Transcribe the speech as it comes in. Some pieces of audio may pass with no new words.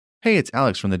Hey, it's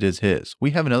Alex from the Diz His.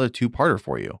 We have another two-parter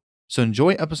for you. So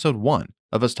enjoy episode 1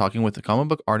 of us talking with the comic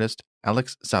book artist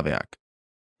Alex Saviuk.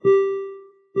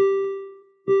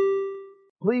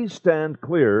 Please stand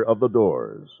clear of the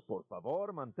doors.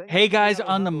 Hey guys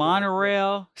on the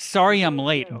monorail, sorry I'm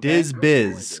late. Okay? Diz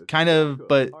Biz, kind of,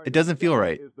 but it doesn't feel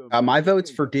right. My vote's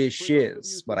for Diz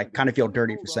Shiz, but I kind of feel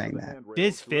dirty for saying that.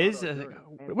 Diz Fizz?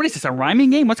 What is this, a rhyming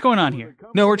game? What's going on here?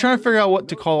 No, we're trying to figure out what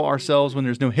to call ourselves when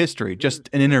there's no history, just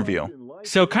an interview.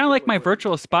 So kind of like my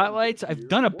virtual spotlights, I've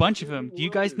done a bunch of them. Do you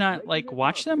guys not,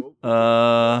 watch them?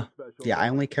 Yeah, I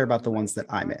only care about the ones that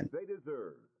I'm in.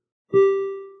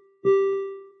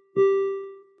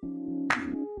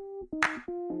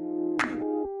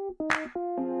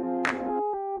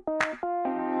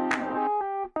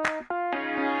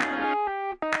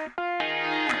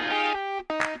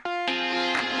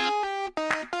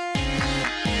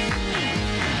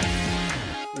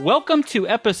 Welcome to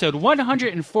episode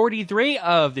 143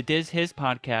 of the Diz His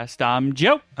podcast. I'm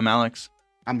Joe. I'm Alex.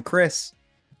 I'm Chris.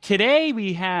 Today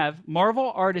we have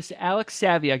Marvel artist Alex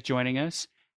Saviuk joining us.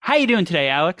 How you doing today,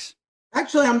 Alex?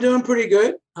 Actually, I'm doing pretty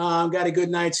good. Got a good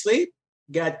night's sleep.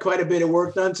 Got quite a bit of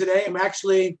work done today. I'm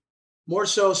actually more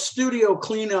so studio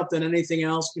cleanup than anything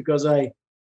else because I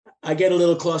get a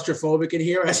little claustrophobic in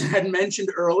here, as I had mentioned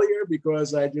earlier,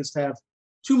 because I just have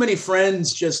too many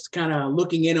friends just kind of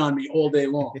looking in on me all day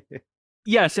long.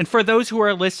 Yes, and for those who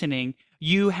are listening,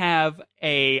 you have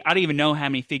I don't even know how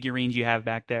many figurines you have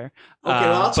back there. Okay,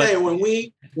 well, I'll tell you, when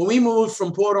we moved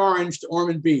from Port Orange to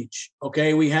Ormond Beach,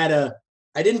 okay,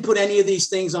 I didn't put any of these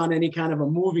things on any kind of a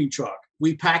moving truck.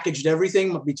 We packaged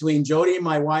everything between Jody and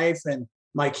my wife and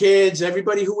my kids.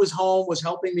 Everybody who was home was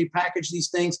helping me package these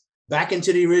things back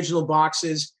into the original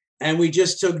boxes. And we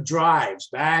just took drives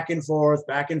back and forth.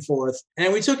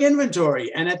 And we took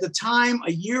inventory. And at the time,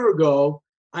 a year ago,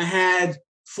 I had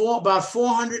about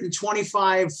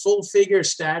 425 full figure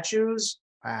statues.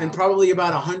 Wow. And probably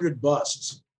about 100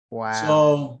 busts. Wow.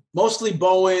 So mostly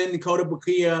Bowen,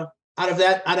 Kotobukiya. Out of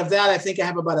that, I think I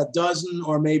have about a dozen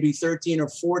or maybe 13 or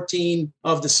 14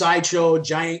 of the sideshow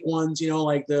giant ones,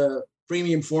 like the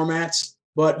premium formats,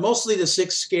 but mostly the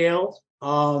 6 scale.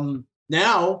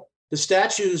 Now, the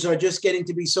statues are just getting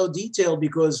to be so detailed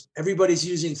because everybody's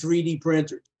using 3D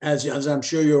printers, as I'm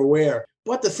sure you're aware.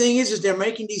 But the thing is they're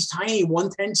making these tiny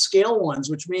 1/10 scale ones,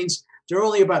 which means they're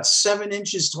only about 7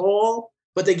 inches tall,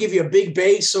 but they give you a big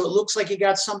base, so it looks like you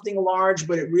got something large,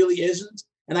 but it really isn't.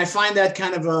 And I find that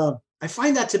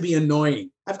to be annoying.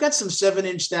 I've got some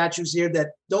 7-inch statues here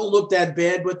that don't look that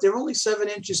bad, but they're only 7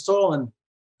 inches tall, and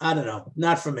I don't know,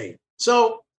 not for me.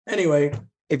 So anyway.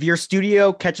 If your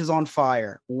studio catches on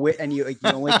fire and you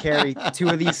only carry 2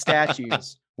 of these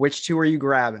statues, which 2 are you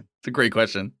grabbing? It's a great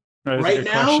question. Right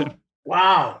now?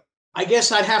 Wow. I guess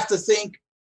I'd have to think,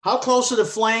 how close are the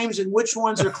flames and which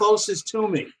ones are closest to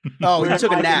me? Oh, you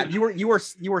took a nap. You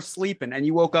were sleeping and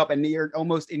you woke up and you're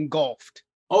almost engulfed.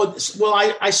 Oh,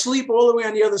 well, I sleep all the way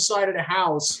on the other side of the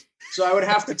house. So I would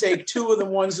have to take 2 of the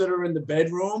ones that are in the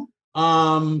bedroom.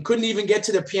 Couldn't even get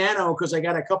to the piano because I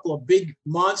got a couple of big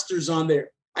monsters on there.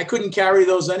 I couldn't carry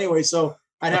those anyway, so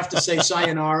I'd have to say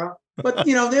sayonara. But,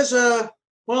 even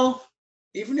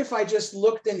if I just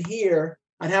looked in here,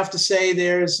 I'd have to say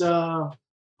there's, I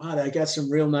got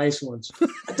some real nice ones.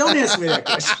 Don't ask me that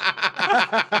question.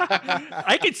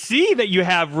 I could see that you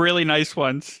have really nice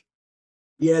ones.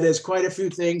 Yeah, there's quite a few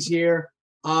things here.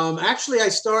 Actually, I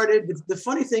started. The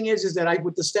funny thing is that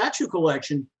with the statue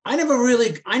collection, I never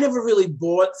really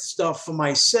bought stuff for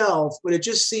myself, but it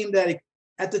just seemed that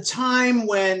at the time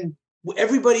when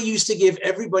everybody used to give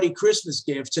everybody Christmas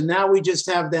gifts, and now we just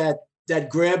have that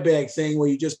grab bag thing where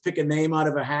you just pick a name out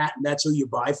of a hat and that's who you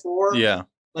buy for. Yeah.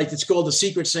 Like it's called the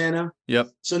Secret Santa.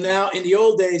 Yep. So now in the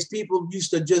old days, people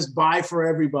used to just buy for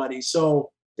everybody.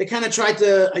 So they kind of tried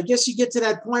to, I guess you get to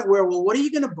that point where, well, what are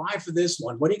you going to buy for this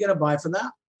one? What are you going to buy for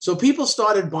that? So people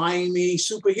started buying me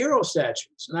superhero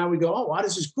statues. And I would go, oh, wow,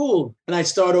 this is cool. And I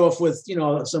start off with,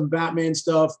 some Batman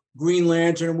stuff, Green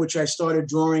Lantern, which I started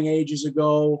drawing ages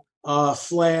ago,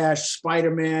 Flash,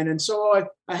 Spider-Man. And so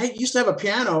I used to have a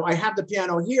piano. I have the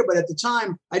piano here, but at the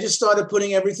time, I just started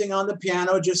putting everything on the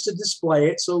piano just to display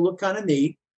it. So it looked kind of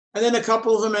neat. And then a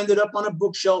couple of them ended up on a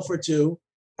bookshelf or 2.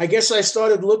 I guess I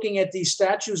started looking at these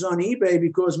statues on eBay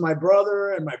because my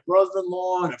brother and my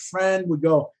brother-in-law and a friend would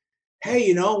go,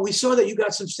 hey, we saw that you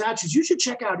got some statues. You should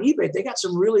check out eBay. They got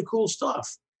some really cool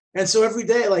stuff. And so every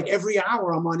day, like every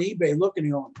hour, I'm on eBay looking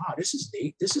and going, wow, this is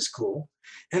neat. This is cool.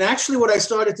 And actually what I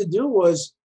started to do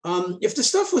was, if the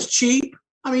stuff was cheap,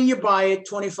 you buy it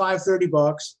 $25,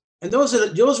 $30. And those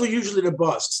were usually the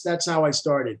busts. That's how I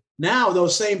started. Now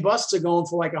those same busts are going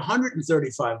for like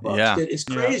 $135. Yeah. It's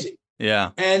crazy.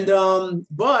 Yeah. And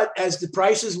but as the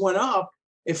prices went up,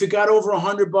 if it got over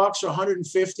 $100 or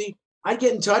 150, I'd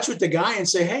get in touch with the guy and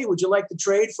say, hey, would you like to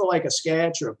trade for like a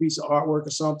sketch or a piece of artwork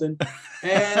or something?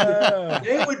 And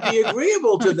they would be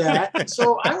agreeable to that. And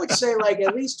so I would say like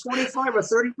at least 25 or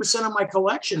 30% of my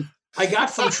collection I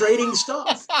got from trading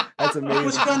stuff. That's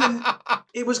amazing.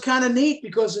 It was kind of neat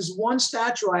because there's one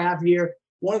statue I have here.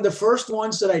 One of the first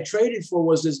ones that I traded for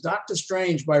was this Doctor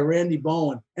Strange by Randy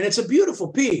Bowen. And it's a beautiful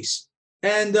piece.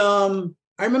 And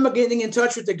I remember getting in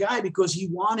touch with the guy because he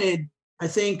wanted, I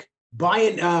think, buy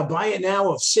it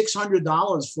now of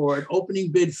 $600 for it,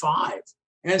 opening bid $5.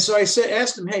 And so I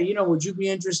asked him, hey, would you be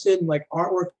interested in like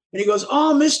artwork? And he goes,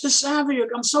 oh, Mr. Saviuk,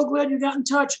 I'm so glad you got in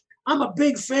touch. I'm a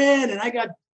big fan, and I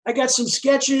got some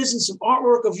sketches and some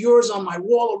artwork of yours on my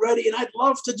wall already, and I'd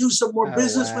love to do some more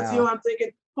business with you. I'm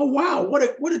thinking, oh wow,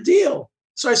 what a deal.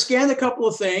 So I scanned a couple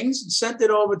of things and sent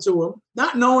it over to him,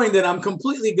 not knowing that I'm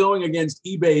completely going against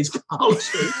eBay's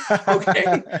policy.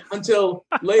 Okay. Until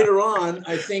later on,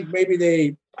 I think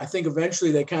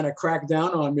eventually they kind of cracked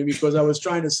down on me because I was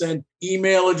trying to send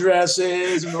email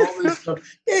addresses and all this stuff.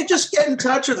 Yeah, just get in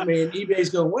touch with me. And eBay's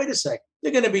going, wait a second,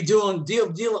 they're going to be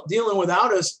dealing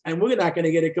without us, and we're not going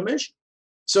to get a commission.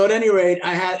 So at any rate,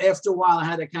 after a while, I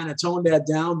had to kind of tone that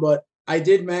down, but I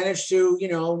did manage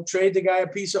to, trade the guy a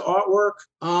piece of artwork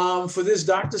for this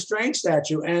Doctor Strange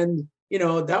statue. And,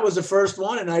 that was the first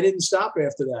one. And I didn't stop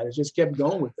after that. It just kept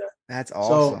going with that. That's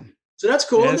awesome. So that's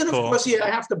cool. Yeah, and then, cool. of course, I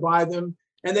have to buy them.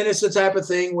 And then it's the type of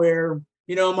thing where,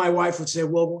 my wife would say,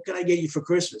 well, what can I get you for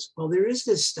Christmas? Well, there is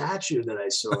this statue that I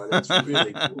saw. That's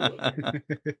really cool.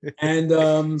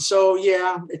 And so,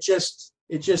 yeah, it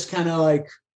just kind of like,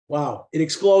 wow, it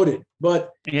exploded.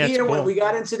 But here, when we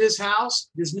got into this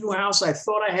new house, I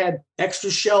thought I had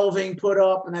extra shelving put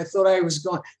up, and I thought I was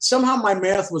going. Somehow my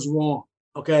math was wrong.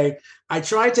 Okay. I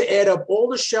tried to add up all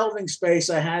the shelving space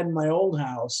I had in my old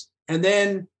house, and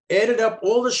then added up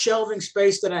all the shelving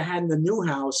space that I had in the new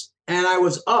house, and I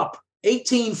was up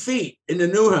 18 feet in the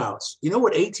new house. You know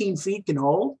what 18 feet can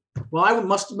hold? Well, I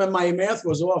must have been, my math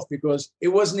was off because it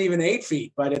wasn't even 8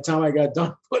 feet by the time I got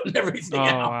done putting everything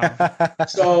out. Wow.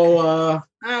 So,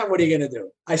 what are you going to do?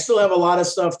 I still have a lot of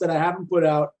stuff that I haven't put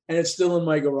out, and it's still in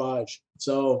my garage.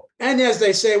 So, and as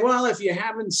they say, well, if you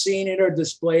haven't seen it or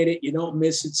displayed it, you don't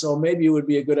miss it. So maybe it would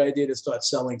be a good idea to start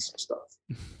selling some stuff.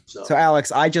 So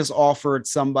Alex, I just offered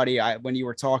somebody, when you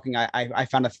were talking, I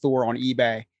found a Thor on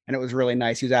eBay. And it was really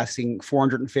nice. He was asking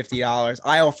 $450.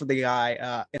 I offered the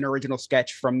guy an original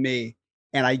sketch from me,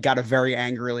 and I got a very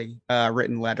angrily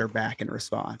written letter back in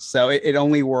response. So it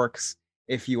only works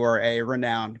if you are a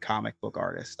renowned comic book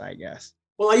artist, I guess.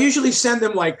 Well, I usually send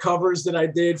them like covers that I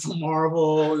did for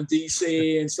Marvel and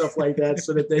DC and stuff like that,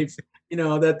 so that they,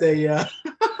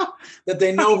 that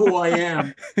they know who I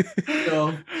am.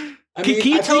 So, I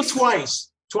mean, I think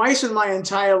Twice in my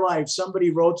entire life, somebody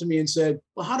wrote to me and said,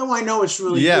 well, how do I know it's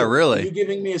really good? Really? Are you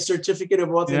giving me a certificate of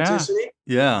authenticity?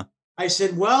 Yeah. I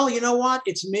said, well, you know what?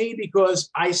 It's me because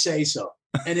I say so.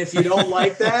 And if you don't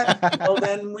like that, well,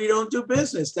 then we don't do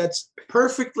business. That's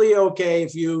perfectly okay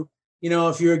if you're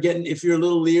a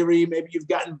little leery, maybe you've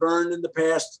gotten burned in the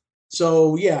past.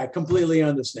 So yeah, I completely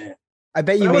understand. I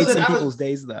bet you made some people's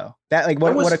days though. That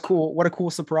what a cool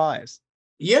surprise.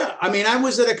 Yeah, I mean, I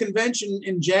was at a convention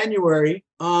in January,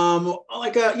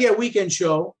 like a weekend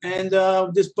show, and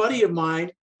this buddy of mine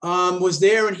was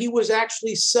there, and he was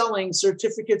actually selling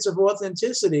certificates of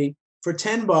authenticity for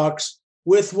 $10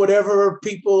 with whatever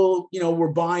people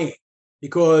were buying,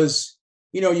 because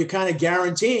you're kind of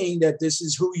guaranteeing that this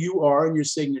is who you are and your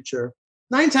signature.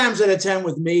 9 times out of 10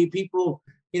 with me, people,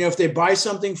 if they buy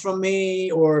something from me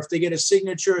or if they get a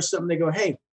signature or something, they go,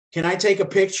 hey, can I take a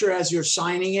picture as you're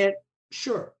signing it?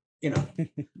 Sure.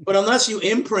 But unless you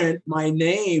imprint my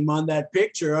name on that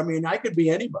picture, I mean, I could be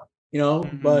anybody,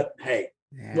 but hey,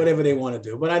 whatever they want to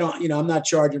do. But I don't, I'm not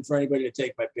charging for anybody to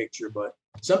take my picture, but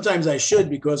sometimes I should,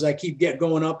 because I keep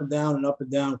going up and down and up and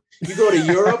down. You go to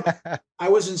Europe, I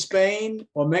was in Spain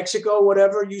or Mexico,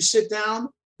 whatever, you sit down,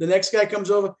 the next guy comes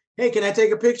over. Hey, can I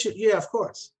take a picture? Yeah, of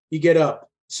course. You get up,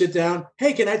 sit down.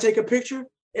 Hey, can I take a picture?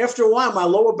 After a while, my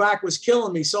lower back was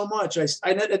killing me so much, I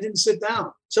didn't sit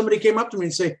down. Somebody came up to me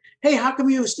and say, hey, how come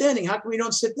you were standing? How come you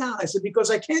don't sit down? I said, because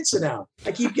I can't sit down.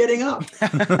 I keep getting up.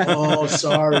 Oh,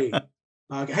 sorry.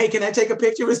 Hey, can I take a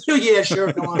picture with you? Yeah,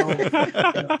 sure. Come on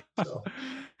over. So,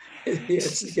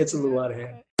 it gets a little out of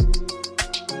hand.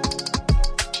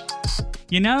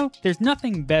 There's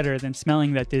nothing better than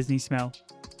smelling that Disney smell.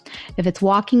 If it's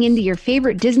walking into your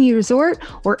favorite Disney resort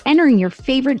or entering your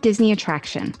favorite Disney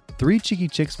attraction. Three Cheeky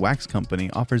Chicks Wax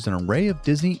Company offers an array of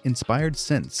Disney-inspired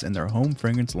scents in their home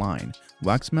fragrance line,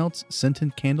 wax melts,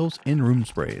 scented candles, and room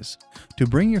sprays. To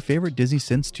bring your favorite Disney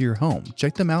scents to your home,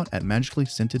 check them out at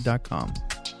magicallyscented.com.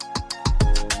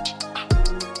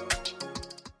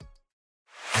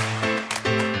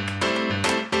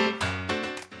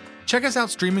 Check us out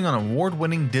streaming on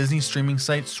award-winning Disney streaming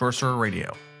site Sorcerer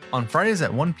Radio on Fridays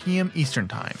at 1 p.m. Eastern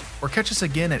Time, or catch us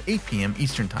again at 8 p.m.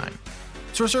 Eastern Time.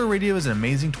 Sorcerer Radio is an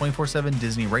amazing 24/7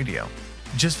 Disney radio.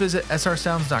 Just visit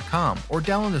srsounds.com or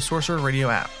download the Sorcerer Radio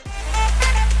app.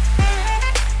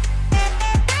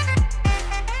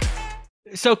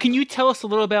 So, can you tell us a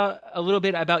little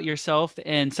bit about yourself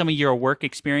and some of your work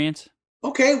experience?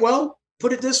 Okay, well,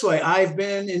 put it this way. I've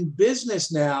been in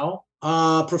business now,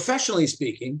 professionally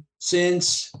speaking,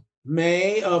 since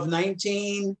May of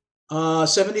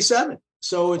 1977.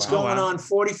 So it's going on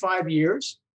 45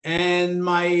 years. And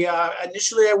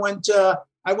initially I went to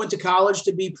college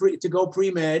to go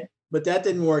pre-med, but that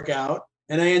didn't work out.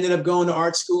 And I ended up going to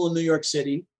art school in New York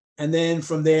City. And then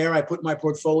from there, I put my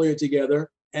portfolio together,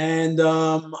 and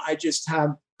I just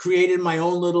have created my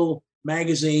own little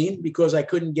magazine because I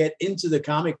couldn't get into the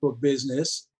comic book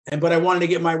business, but I wanted to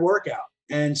get my work out.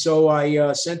 And so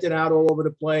I sent it out all over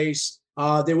the place.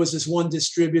 There was this one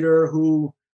distributor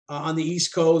who on the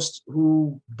East Coast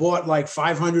who bought like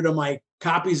 500 of my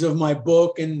copies of my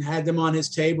book and had them on his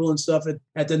table and stuff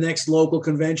at the next local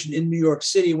convention in New York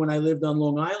City when I lived on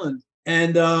Long Island.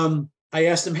 And I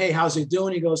asked him, hey, how's it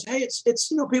doing? He goes, hey, it's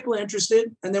people are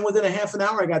interested. And then within a half an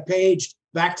hour, I got paged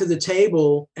back to the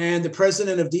table, and the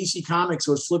president of DC Comics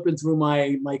was flipping through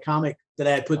my comic that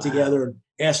I had put together and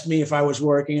asked me if I was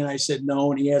working, and I said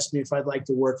no, and he asked me if I'd like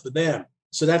to work for them.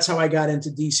 So that's how I got into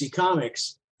DC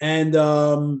Comics. And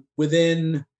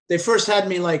they first had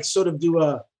me like sort of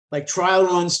do trial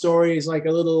run stories, like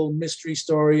a little mystery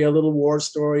story, a little war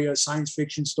story, a science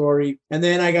fiction story. And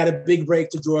then I got a big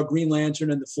break to draw Green Lantern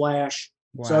and the Flash.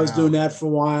 Wow. So I was doing that for a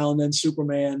while, and then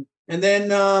Superman. And then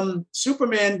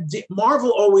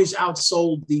Marvel always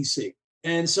outsold DC.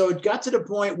 And so it got to the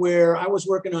point where I was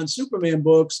working on Superman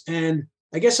books, and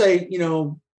I guess it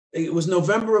was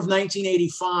November of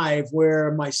 1985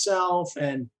 where myself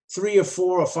and 3 or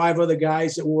 4 or 5 other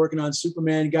guys that were working on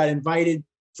Superman got invited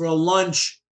for a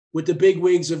lunch with the big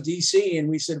wigs of DC. And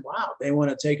we said, wow, they want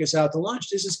to take us out to lunch.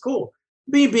 This is cool.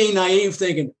 Me being naive,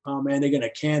 thinking, oh man, they're going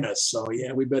to can us. So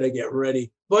yeah, we better get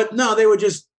ready. But no, they were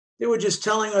just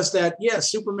telling us that, yeah,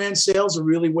 Superman sales are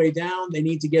really way down. They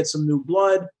need to get some new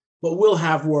blood, but we'll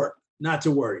have work, not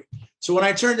to worry. So when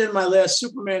I turned in my last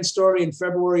Superman story in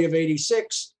February of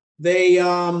 86, they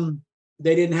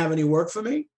didn't have any work for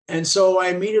me. And so I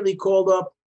immediately called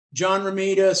up John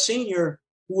Romita Sr.,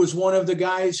 who was one of the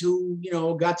guys who,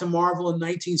 got to Marvel in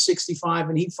 1965,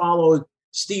 and he followed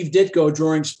Steve Ditko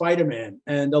drawing Spider-Man.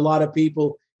 And a lot of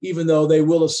people, even though they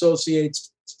will associate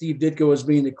Steve Ditko as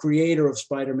being the creator of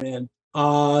Spider-Man,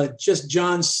 just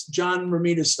John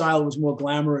Romita's style was more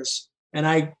glamorous. And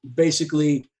I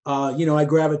basically, I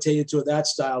gravitated toward that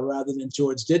style rather than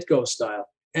towards Ditko's style.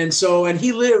 And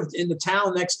he lived in the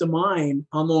town next to mine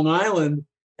on Long Island,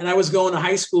 and I was going to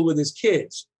high school with his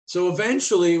kids. So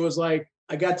eventually it was like,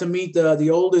 I got to meet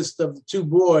the oldest of the 2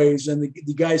 boys, and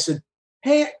the guy said,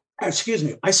 hey, excuse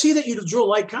me, I see that you draw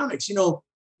light comics.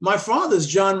 My father's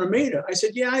John Romita. I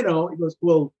said, yeah, I know. He goes,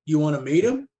 well, you want to meet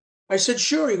him? I said,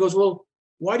 sure. He goes, well,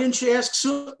 why didn't you ask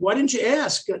sooner?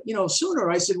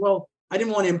 I said, well, I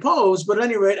didn't want to impose, but at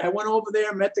any rate, I went over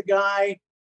there, met the guy.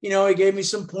 He gave me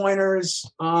some pointers.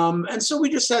 And so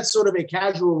we just had sort of a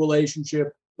casual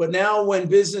relationship. But now when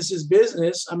business is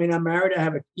business, I'm married,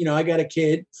 I got a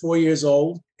kid, 4 years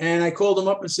old. And I called him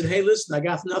up and said, hey, listen, I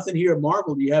got nothing here at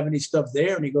Marvel. Do you have any stuff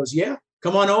there? And he goes, yeah,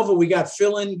 come on over. We got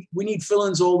fill-in. We need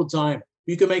fill-ins all the time.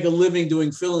 You can make a living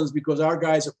doing fill-ins because our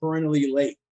guys are perennially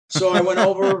late. So I went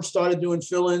over, started doing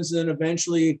fill-ins, and then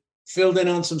eventually filled in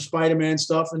on some Spider-Man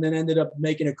stuff, and then ended up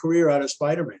making a career out of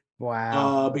Spider-Man.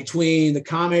 Wow. Between the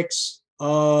comics,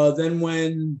 then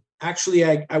when actually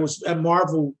I was at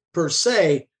Marvel per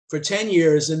se for 10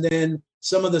 years, and then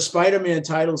some of the Spider-Man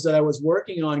titles that I was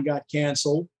working on got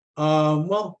canceled.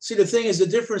 The thing is, the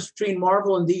difference between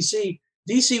Marvel and DC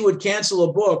would cancel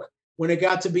a book when it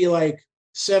got to be like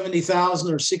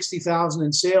 70,000 or 60,000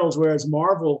 in sales, whereas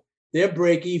Marvel, their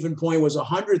break-even point was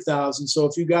 100,000. So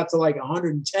if you got to like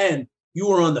 110, you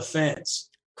were on the fence.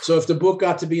 So if the book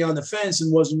got to be on the fence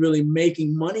and wasn't really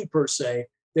making money per se,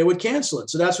 they would cancel it.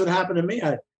 So that's what happened to me.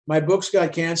 My books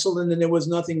got canceled, and then there was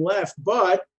nothing left.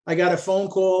 But I got a phone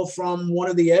call from one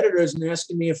of the editors and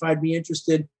asking me if I'd be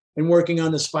interested in working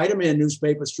on the Spider-Man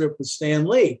newspaper strip with Stan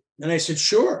Lee. And I said,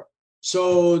 sure.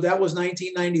 So that was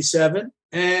 1997.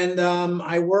 And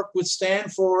I worked with Stan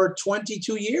for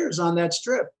 22 years on that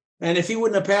strip. And if he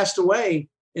wouldn't have passed away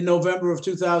in November of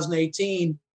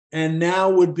 2018, and now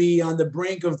would be on the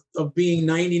brink of being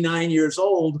 99 years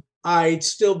old, I'd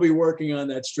still be working on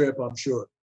that strip, I'm sure.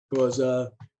 Because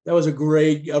that was a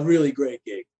really great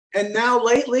gig. And now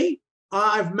lately,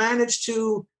 I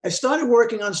started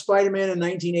working on Spider-Man in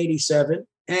 1987,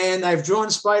 and I've drawn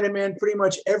Spider-Man pretty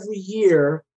much every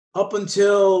year up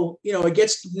until,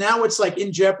 now it's like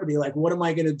in jeopardy, like, what am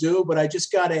I going to do? But I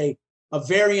just got a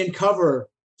variant cover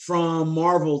from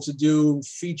Marvel to do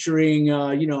featuring,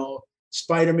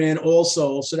 Spider-Man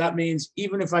also. So that means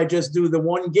even if I just do the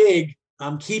one gig,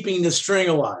 I'm keeping the string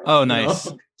alive. Oh, nice.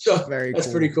 So Very that's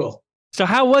cool. pretty cool. So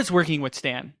how was working with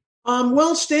Stan?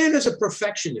 Well, Stan is a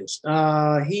perfectionist.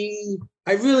 I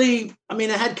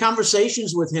had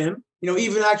conversations with him,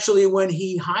 even actually when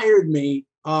he hired me,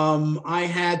 I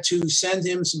had to send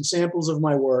him some samples of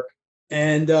my work.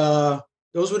 And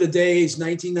those were the days,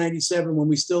 1997, when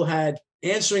we still had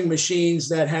answering machines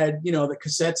that had, the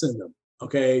cassettes in them.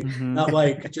 Okay. Mhm. Not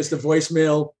like just a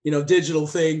voicemail, digital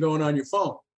thing going on your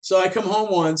phone. So I come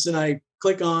home once and I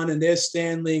click on, and there's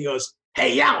Stan Lee. He goes,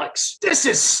 "Hey, Alex, this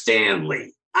is Stan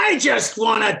Lee. I just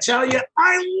want to tell you,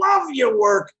 I love your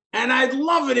work, and I'd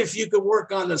love it if you could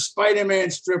work on the Spider-Man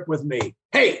strip with me.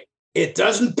 Hey, it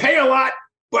doesn't pay a lot,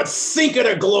 but think of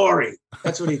the glory."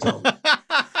 That's what he told me.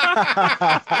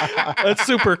 That's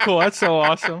super cool. That's so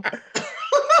awesome.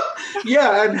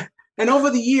 Yeah, and over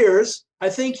the years, I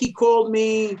think he called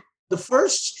me the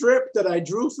first strip that I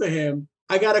drew for him.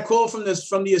 I got a call from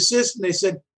the assistant. They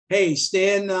said, "Hey,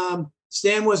 Stan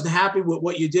wasn't happy with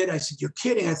what you did." I said, "You're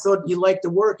kidding. I thought you liked the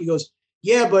work." He goes,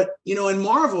 "Yeah, but in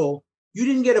Marvel, you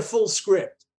didn't get a full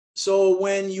script. So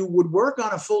when you would work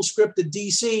on a full script at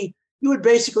DC, you would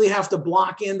basically have to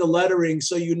block in the lettering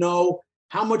so you know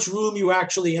how much room you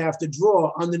actually have to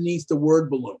draw underneath the word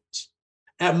balloons.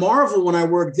 At Marvel, when I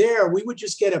worked there, we would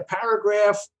just get a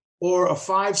paragraph or a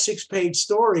 5-6 page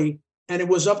story, and it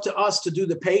was up to us to do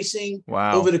the pacing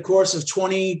over the course of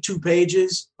 22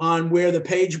 pages on where the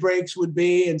page breaks would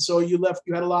be. And so you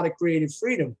had a lot of creative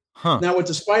freedom. Huh. Now with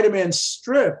the Spider-Man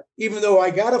strip, even though I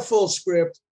got a full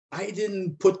script, I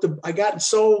got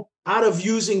so out of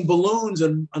using balloons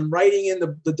and writing in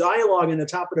the dialogue in the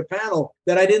top of the panel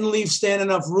that I didn't leave Stan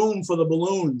enough room for the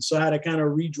balloons. So I had to kind of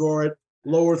redraw it,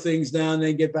 lower things down,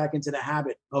 then get back into the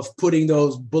habit of putting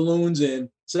those balloons in.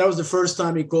 So that was the first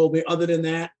time he called me. Other than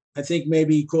that, I think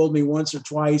maybe he called me once or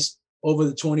twice over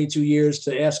the 22 years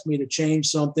to ask me to change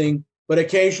something. But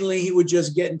occasionally he would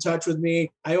just get in touch with me.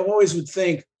 I always would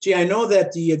think, gee, I know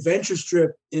that the adventure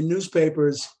strip in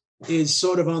newspapers is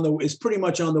pretty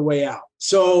much on the way out.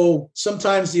 So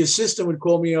sometimes the assistant would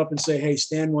call me up and say, "Hey,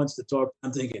 Stan wants to talk."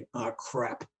 I'm thinking, "Oh,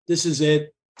 crap. This is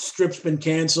it. Strip's been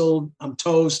canceled. I'm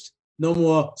toast. No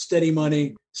more steady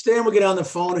money." Stan would get on the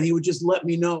phone and he would just let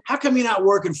me know, "How come you're not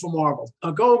working for Marvel?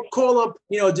 Go call up,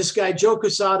 this guy, Joe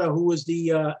Quesada, who was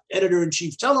the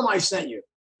editor-in-chief. Tell him I sent you."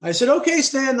 I said, "Okay,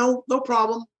 Stan, no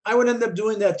problem." I would end up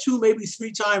doing that 2, maybe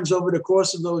 3 times over the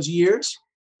course of those years.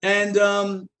 And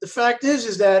the fact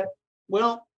is that,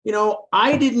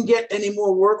 I didn't get any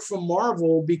more work from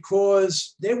Marvel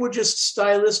because they were just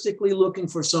stylistically looking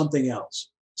for something else.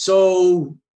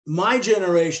 So my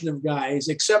generation of guys,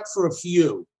 except for a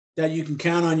few that you can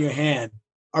count on your hand,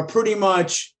 are pretty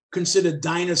much considered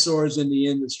dinosaurs in the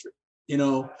industry.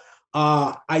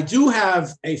 I do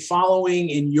have a following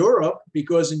in Europe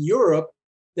because in Europe,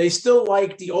 they still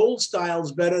like the old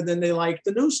styles better than they like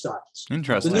the new styles.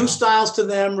 Interesting. The new styles to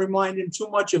them remind them too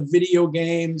much of video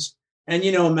games and,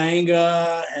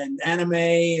 manga and anime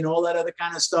and all that other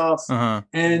kind of stuff. Uh-huh.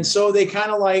 And so they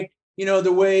kind of like,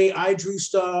 the way I drew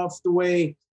stuff, the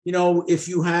way, if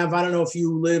you have, I don't know if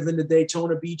you live in the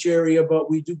Daytona Beach area, but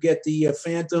we do get the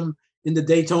Phantom in the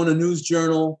Daytona News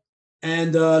Journal.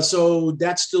 And so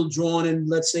that's still drawn in,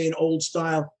 let's say, an old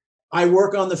style. I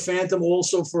work on the Phantom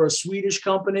also for a Swedish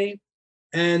company,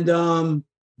 and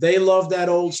they love that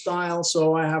old style,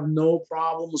 so I have no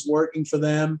problems working for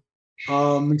them.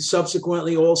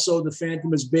 Subsequently, also, the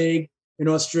Phantom is big in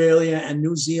Australia and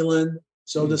New Zealand,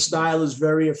 so the style is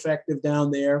very effective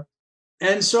down there.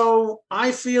 And so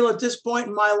I feel at this point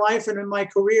in my life and in my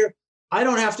career, I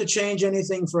don't have to change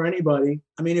anything for anybody.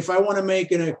 I mean, if I want to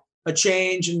make a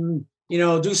change and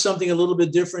do something a little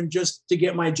bit different just to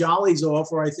get my jollies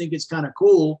off, or I think it's kind of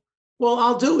cool, well,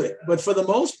 I'll do it. But for the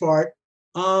most part,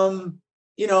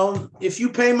 if you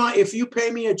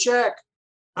pay me a check,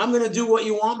 I'm going to do what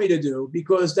you want me to do,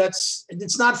 because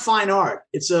it's not fine art.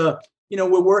 It's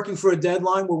we're working for a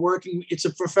deadline. It's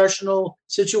a professional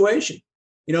situation.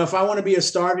 if I want to be a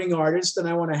starving artist and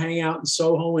I want to hang out in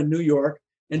Soho in New York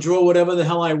and draw whatever the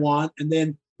hell I want, and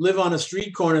then live on a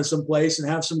street corner someplace and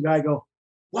have some guy go,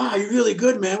 wow, you're really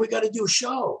good, man. We got to do a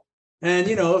show. And,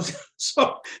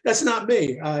 so that's not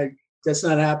me. That's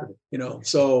not happening,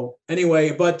 So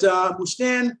anyway, but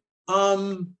Stan,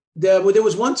 there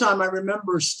was one time I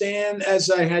remember Stan, as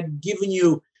I had given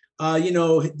you,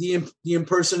 the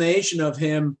impersonation of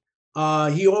him,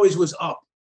 he always was up.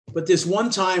 But this one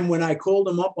time when I called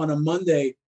him up on a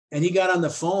Monday and he got on the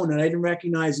phone and I didn't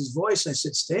recognize his voice, I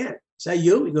said, Stan, is that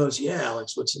you? He goes, yeah,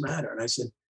 Alex, what's the matter? And I said,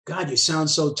 God, you sound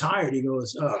so tired. He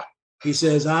goes, he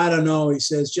says, I don't know. He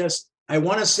says, I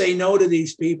want to say no to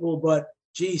these people, but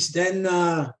geez, then,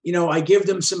 I give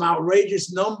them some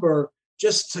outrageous number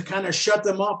just to kind of shut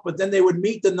them up, but then they would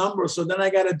meet the number. So then I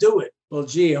got to do it. Well,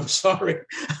 gee, I'm sorry.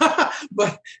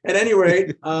 But at any rate,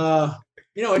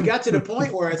 it got to the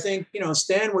point where I think,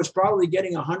 Stan was probably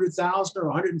getting 100,000 or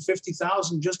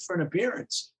 150,000 just for an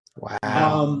appearance.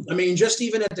 Wow. Just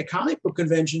even at the comic book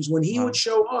conventions, when he would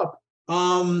show up,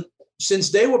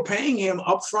 since they were paying him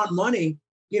upfront money,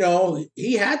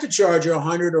 he had to charge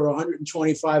 $100 or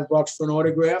 $125 for an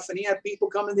autograph, and he had people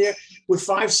coming there with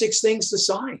 5-6 things to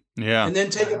sign, and then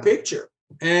take a picture.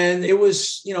 And it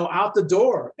was, out the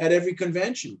door at every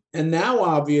convention. And now,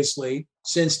 obviously,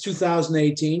 since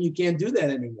 2018, you can't do that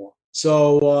anymore.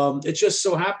 So it just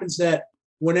so happens that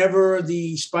whenever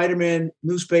the Spider-Man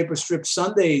newspaper strip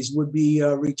Sundays would be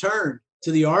returned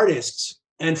to the artists,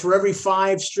 and for every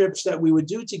 5 strips that we would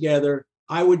do together,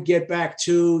 I would get back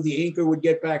 2, the inker would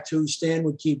get back 2, Stan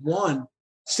would keep 1.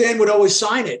 Stan would always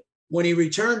sign it when he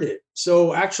returned it.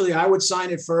 So actually I would sign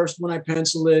it first when I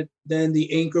penciled it, then the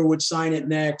inker would sign it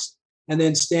next, and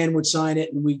then Stan would sign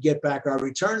it and we'd get back our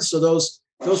returns. So those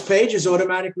pages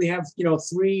automatically have,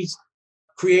 3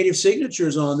 creative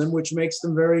signatures on them, which makes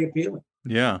them very appealing.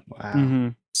 Yeah. Wow. Mm-hmm.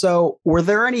 So were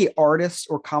there any artists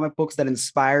or comic books that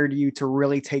inspired you to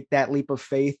really take that leap of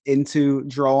faith into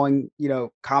drawing,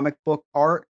 comic book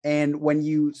art? And when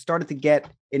you started to get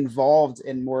involved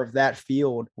in more of that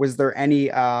field, was there any,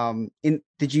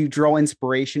 did you draw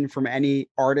inspiration from any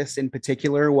artists in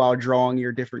particular while drawing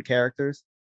your different characters?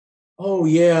 Oh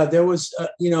yeah. There was,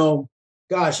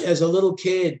 as a little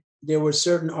kid, there were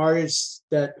certain artists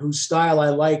whose style I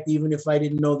liked, even if I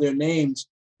didn't know their names,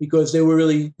 because they were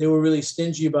really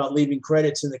stingy about leaving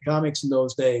credits in the comics in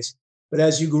those days. But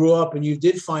as you grew up and you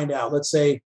did find out, let's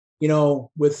say,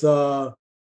 with over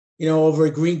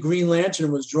at Green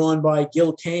Lantern was drawn by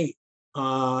Gil Kane,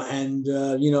 and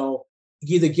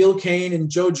either Gil Kane and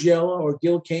Joe Giella or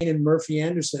Gil Kane and Murphy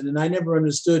Anderson. And I never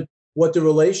understood what the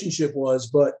relationship was,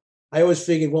 but I always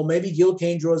figured, well, maybe Gil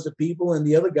Kane draws the people and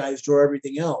the other guys draw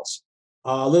everything else.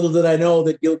 Little did I know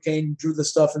that Gil Kane drew the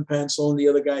stuff in pencil and the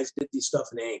other guys did the stuff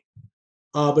in ink.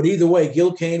 But either way,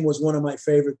 Gil Kane was one of my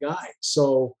favorite guys.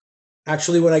 So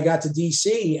actually, when I got to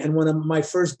DC and one of my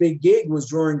first big gig was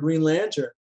drawing Green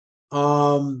Lantern,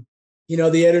 the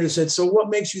editor said, so what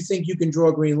makes you think you can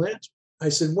draw Green Lantern? I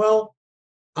said, well,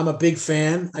 I'm a big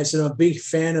fan. I said, I'm a big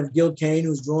fan of Gil Kane,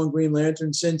 who's drawn Green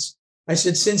Lantern since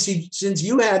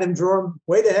you had him draw him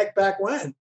way the heck back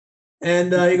when.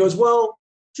 And he goes, well,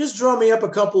 just draw me up a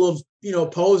couple of,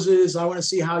 poses. I want to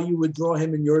see how you would draw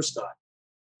him in your style.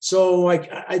 So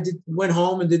went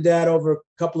home and did that over a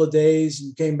couple of days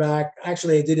and came back.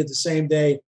 Actually, I did it the same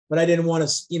day, but I didn't want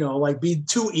to, be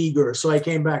too eager. So I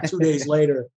came back 2 days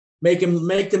later, make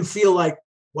them feel like,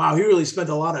 wow, he really spent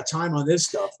a lot of time on this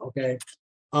stuff. Okay.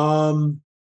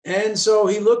 And so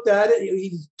he looked at it,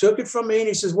 he took it from me and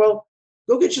he says, well,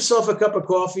 go get yourself a cup of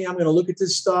coffee. I'm going to look at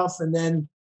this stuff. And then,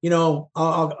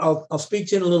 I'll speak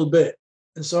to you in a little bit.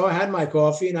 And so I had my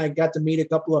coffee and I got to meet a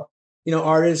couple of,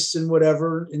 artists and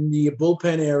whatever in the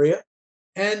bullpen area.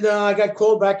 And I got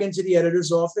called back into the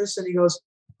editor's office and he goes,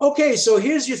 okay, so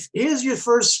here's your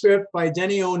first script by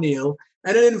Denny O'Neil.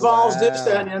 And it involves this,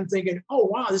 that, and I'm thinking, oh,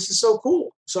 wow, this is so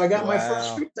cool. So I got my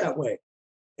first script that way.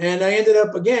 And I ended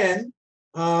up again,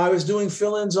 I was doing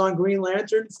fill-ins on Green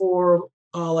Lantern for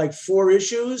 4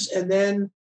 issues. And then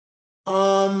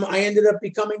I ended up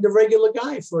becoming the regular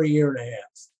guy for a year and a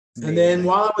half. And then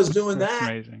while I was doing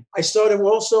that, I started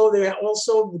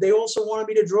they also wanted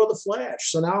me to draw the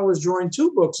Flash. So now I was drawing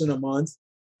 2 books in a month.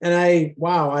 And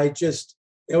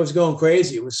it was going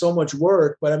crazy. It was so much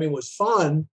work, but it was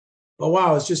fun. But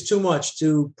wow, it's just too much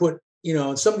to put,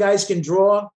 some guys can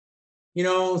draw,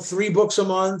 3 books a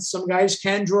month. Some guys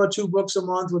can draw 2 books a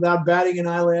month without batting an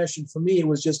eyelash. And for me, it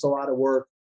was just a lot of work.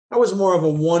 I was more of a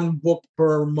 1 book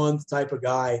per month type of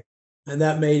guy. And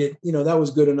that made it, that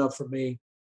was good enough for me.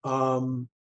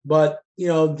 But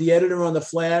the editor on the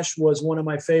Flash was one of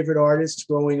my favorite artists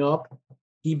growing up.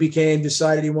 he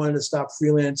decided he wanted to stop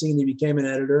freelancing, and he became an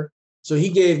editor. So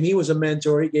he was a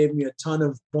mentor. He gave me a ton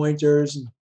of pointers and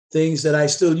things that I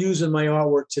still use in my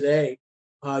artwork today,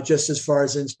 just as far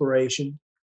as inspiration.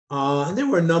 And there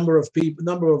were a number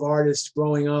of artists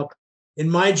growing up in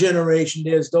my generation.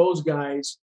 There's those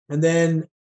guys. And then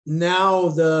now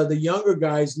the younger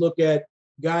guys look at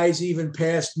guys even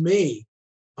past me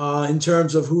in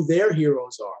terms of who their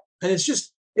heroes are. And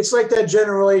it's like that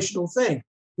generational thing,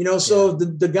 so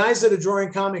the guys that are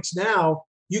drawing comics now,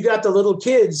 you got the little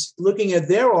kids looking at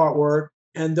their artwork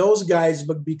and those guys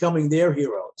becoming their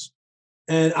heroes.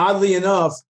 And oddly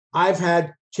enough, I've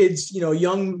had kids,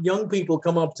 young people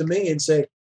come up to me and say,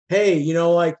 hey,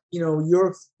 your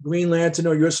Green Lantern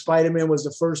or your Spider-Man was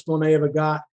the first one I ever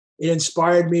got. It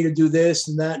inspired me to do this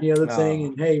and that and the other thing.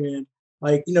 And hey, man,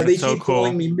 they keep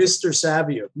calling me Mr.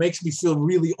 Saviuk. Makes me feel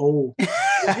really old.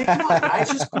 Hey, come on, guys,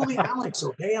 just call me Alex,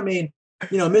 okay? I mean,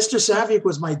 Mr. Saviuk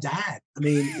was my dad. I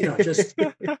mean,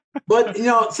 but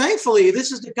thankfully,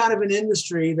 this is the kind of an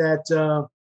industry that,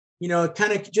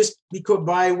 kind of just because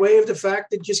by way of the fact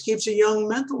that it just keeps you young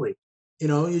mentally.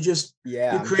 You're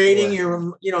creating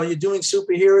you're doing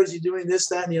superheroes, you're doing this,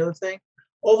 that, and the other thing.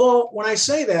 Although when I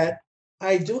say that,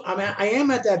 I am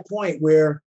at that point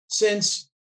where since,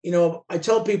 I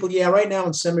tell people, yeah, right now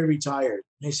I'm semi-retired.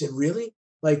 And they said, really?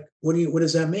 Like, what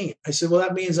does that mean? I said, well,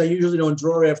 that means I usually don't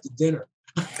draw after dinner.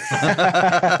 Because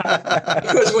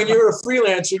when you're a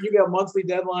freelancer, you got monthly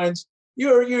deadlines.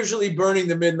 You're usually burning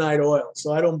the midnight oil.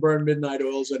 So I don't burn midnight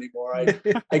oils anymore.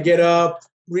 I get up,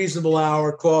 reasonable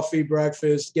hour, coffee,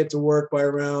 breakfast, get to work by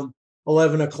around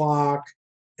 11 o'clock.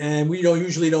 And we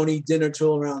usually don't eat dinner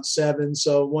till around 7.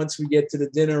 So once we get to the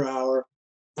dinner hour,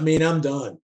 I mean, I'm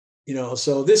done.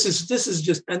 So this is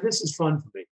just, and this is fun for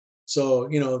me. So,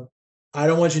 I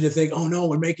don't want you to think, oh no,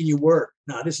 we're making you work.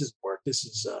 No, this is work. This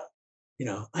is,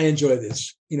 I enjoy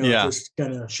this, just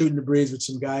kind of shooting the breeze with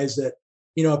some guys that,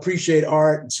 appreciate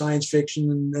art and science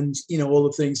fiction and all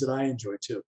the things that I enjoy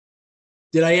too.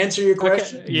 Did I answer your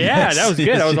question? Okay. Yeah, that was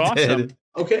good. That was awesome.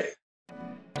 Okay.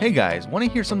 Hey guys, want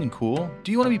to hear something cool?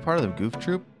 Do you want to be part of the Goof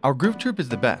Troop? Our Goof Troop is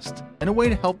the best, and a way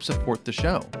to help support the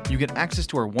show. You get access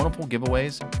to our wonderful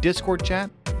giveaways, Discord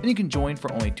chat, and you can join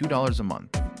for only $2 a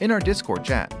month. In our Discord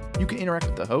chat, you can interact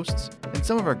with the hosts and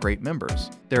some of our great members.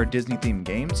 There are Disney-themed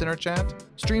games in our chat,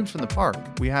 streams from the park,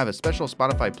 we have a special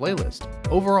Spotify playlist.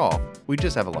 Overall, we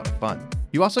just have a lot of fun.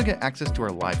 You also get access to our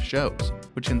live shows,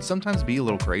 which can sometimes be a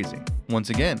little crazy. Once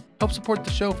again, help support the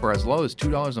show for as low as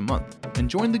 $2 a month and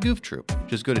join the Goof Troop.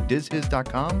 Just go to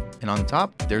dizhiz.com and on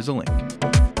top, there's a link.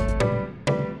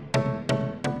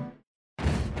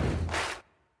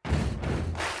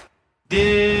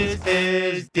 Diz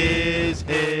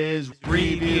is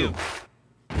review.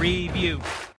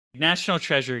 National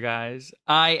Treasure, guys.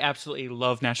 I absolutely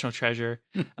love National Treasure.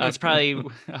 It's probably,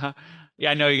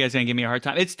 I know you guys are going to give me a hard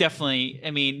time. It's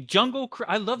definitely, Jungle Cruise.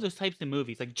 I love those types of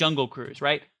movies, like Jungle Cruise,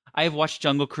 right? I have watched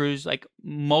Jungle Cruise like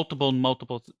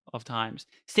multiple of times.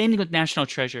 Standing with National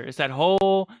Treasure. It's that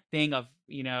whole thing of,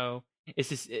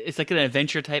 it's like an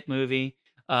adventure type movie.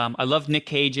 I love Nick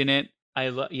Cage in it.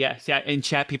 In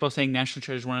chat, people saying National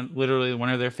Treasure is literally one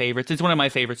of their favorites. It's one of my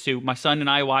favorites too. My son and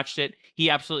I watched it. He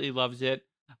absolutely loves it.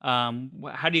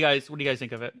 What do you guys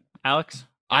think of it, Alex?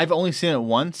 I've only seen it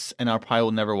once, and I probably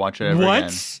will never watch it ever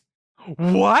again.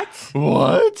 What?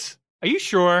 Are you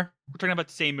sure we're talking about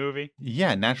the same movie?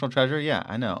 Yeah, National Treasure. Yeah,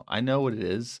 I know what it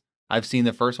is. I've seen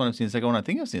the first one. I've seen the second one. I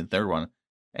think I've seen the third one.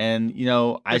 And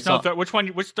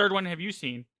which third one have you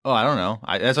seen? Oh, I don't know.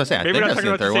 That's what I say. I think I've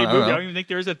seen the third one. I don't even think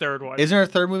there is a third one. Isn't there a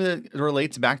third movie that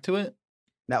relates back to it?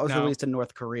 That was released in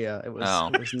North Korea. It was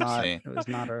not. It was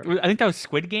not. I think that was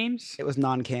Squid Games. It was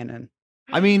non-canon.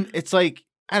 It's like,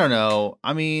 I don't know.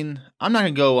 I'm not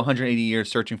gonna go 180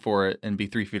 years searching for it and be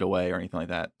 3 feet away or anything like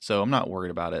that. So I'm not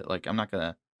worried about it. Like I'm not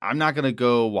gonna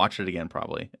go watch it again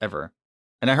probably ever.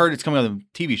 And I heard it's coming out of the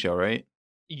TV show, right?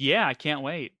 Yeah, I can't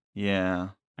wait. Yeah.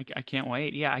 I can't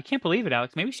wait. Yeah, I can't believe it,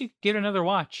 Alex. Maybe we should give it another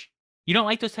watch. You don't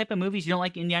like those type of movies? You don't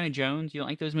like Indiana Jones? You don't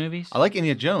like those movies? I like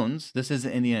Indiana Jones. This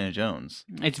isn't Indiana Jones.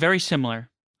 It's very similar.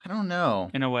 I don't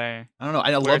know. In a way. I don't know.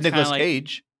 I love Nicolas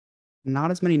Cage. Not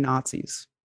as many Nazis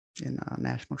in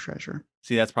National Treasure.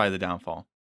 See, that's probably the downfall.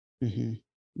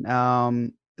 Mm-hmm.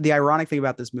 The ironic thing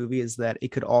about this movie is that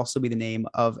it could also be the name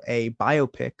of a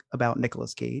biopic about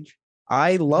Nicolas Cage.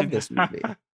 I love this movie.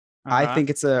 I think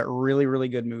it's a really, really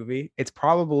good movie. It's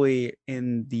probably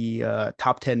in the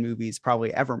top 10 movies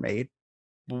probably ever made.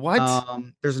 What?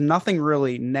 There's nothing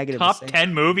really negative. Top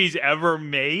 10 movies ever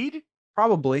made?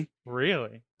 Probably.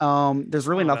 Really? There's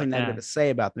really nothing negative to say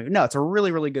about the movie. No, it's a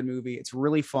really, really good movie. It's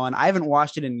really fun. I haven't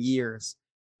watched it in years,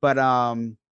 but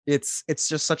It's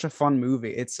just such a fun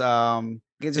movie. It's just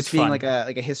It's being fun. like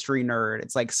a history nerd.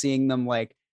 It's like seeing them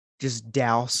like just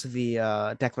douse the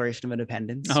Declaration of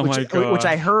Independence, Oh my which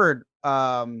I gosh. heard.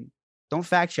 Don't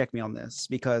fact check me on this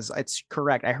because it's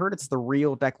correct. I heard it's the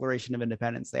real Declaration of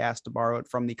Independence. They asked to borrow it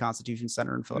from the Constitution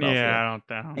Center in Philadelphia. Yeah, I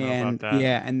don't know And about that.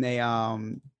 yeah,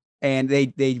 and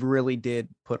they really did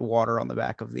put water on the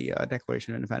back of the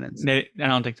Declaration of Independence. I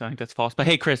don't think so. I think that's false. But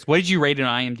hey, Chris, what did you rate it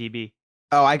on IMDb?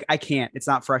 Oh, I can't. It's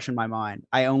not fresh in my mind.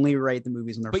 I only rate the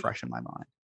movies when they're But- fresh in my mind.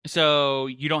 So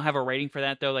you don't have a rating for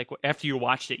that though? Like after you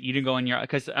watched it, you didn't go in your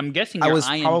because I'm guessing your I was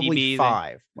IMDb. probably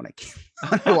 5 when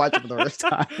I watched it for the first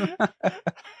time.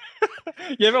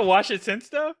 You haven't watched it since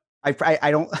though? I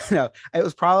don't know. It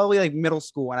was probably like middle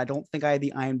school, and I don't think I had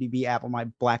the IMDb app on my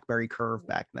BlackBerry Curve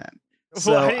back then.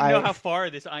 So Well, I didn't know how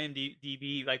far this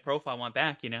IMDb like profile went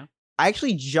back. You know? I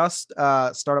actually just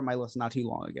started my list not too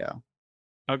long ago.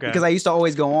 Okay. Because I used to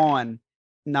always go on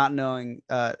not knowing,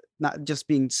 not just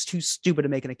being too stupid to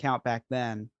make an account back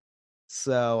then.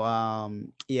 So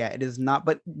yeah, it is not.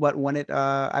 But when it,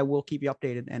 I will keep you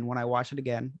updated, and when I watch it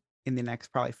again in the next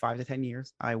probably 5 to 10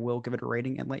 years, I will give it a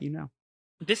rating and let you know.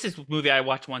 This is a movie I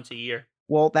watch once a year.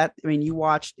 Well, you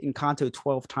watched Encanto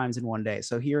 12 times in one day.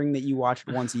 So hearing that you watch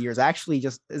it once a year is actually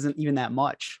just isn't even that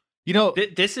much. You know,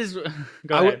 This is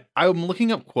go ahead. I'm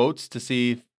looking up quotes to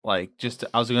see if, I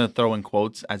was going to throw in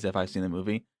quotes as if I've seen the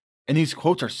movie. And these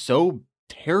quotes are so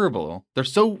terrible. They're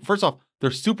so, first off, they're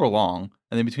super long.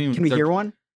 And then between. Can we hear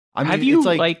one? I mean, have you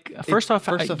it's first off,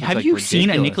 it's have you seen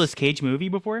a ridiculous. Nicolas Cage movie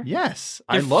before? Yes.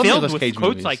 They're I love filled Nicolas with Cage quotes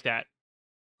movies. like that.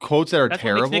 Quotes that are That's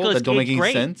what makes terrible, Nicolas that don't make Cage any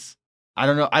great. sense. I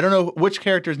don't know. Which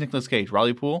character is Nicolas Cage?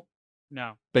 Riley Poole?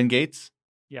 No. Ben Gates?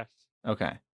 Yes.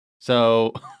 Okay.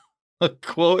 So a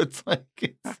quote, it's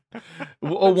like,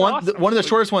 one awesome. of the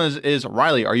shortest ones is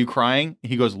Riley, are you crying?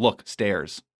 He goes, look,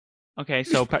 stairs. Okay,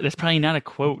 so that's probably not a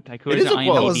quote. Like, who It is is a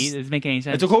IMDb? quote. It doesn't make any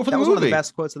sense. It's a quote for That the was one of the movie.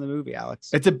 best quotes in the movie, Alex.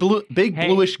 It's a big Hey.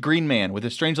 bluish green man with a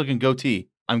strange looking goatee.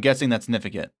 I'm guessing that's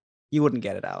significant. You wouldn't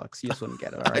get it, Alex. You just wouldn't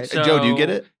get it. All right. So- Joe, do you get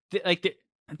it?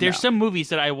 There's No. some movies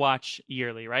that I watch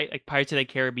yearly, right? Like Pirates of the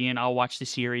Caribbean, I'll watch the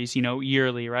series,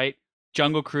 yearly, right?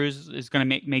 Jungle Cruise is going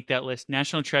to make that list.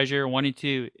 National Treasure 1 and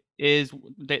 2 is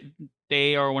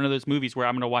they are one of those movies where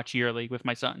I'm going to watch yearly with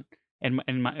my son and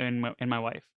my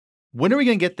wife. When are we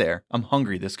gonna get there? I'm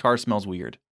hungry. This car smells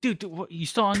weird. Dude, you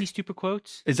still on these stupid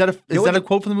quotes? Is that a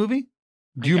quote from the movie?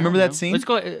 Do you remember that scene? Let's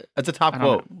go. That's a top I don't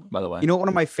quote, know. by the way. You know, one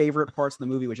of my favorite parts of the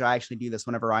movie, which I actually do this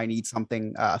whenever I need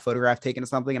something, a photograph taken of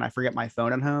something, and I forget my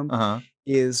phone at home,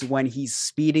 is when he's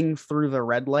speeding through the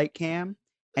red light cam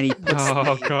and he puts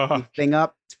Oh, the God. thing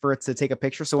up for it to take a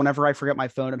picture. So whenever I forget my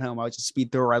phone at home, I would just speed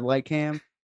through a red light cam,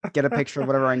 get a picture of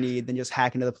whatever I need, then just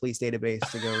hack into the police database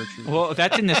to go retrieve. Well,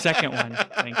 that's in the second one.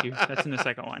 Thank you. That's in the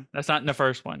second one. That's not in the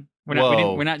first one.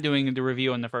 Whoa. We're not doing the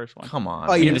review on the first one. Come on.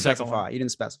 Oh, you in the didn't second specify. one. You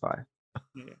didn't specify.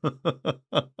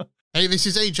 Hey, this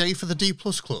is AJ for the D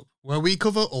Plus Club, where we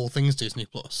cover all things Disney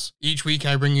Plus. Each week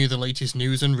I bring you the latest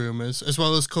news and rumours, as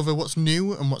well as cover what's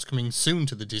new and what's coming soon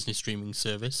to the Disney streaming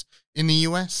service in the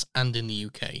US and in the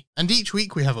UK. And each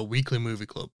week we have a weekly movie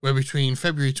club, where between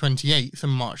February 28th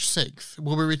and March 6th,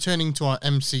 we'll be returning to our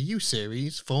MCU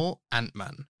series for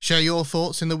Ant-Man. Share your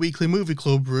thoughts in the weekly movie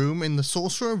club room in the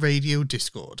Sorcerer Radio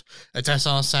Discord at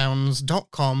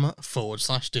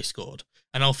srsounds.com/Discord.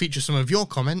 And I'll feature some of your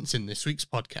comments in this week's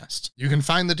podcast. You can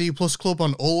find the D Plus Club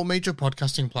on all major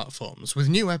podcasting platforms, with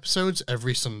new episodes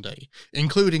every Sunday,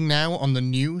 including now on the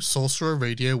new Sorcerer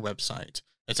Radio website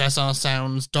at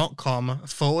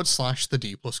srsounds.com/the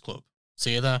D Plus Club.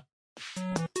 See you there.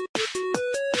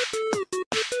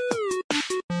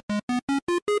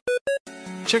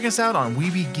 Check us out on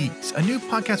Weeby Geeks, a new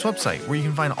podcast website where you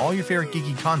can find all your favorite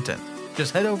geeky content.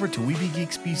 Just head over to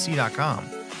WeebyGeeksPC.com.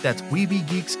 That's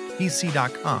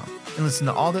WeebyGeeksPC.com and listen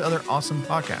to all the other awesome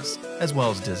podcasts, as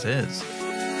well as This Is.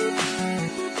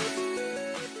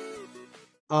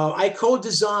 I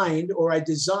co-designed, or I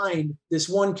designed, this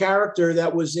one character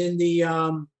that was in the.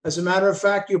 As a matter of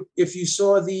fact, if you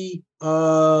saw the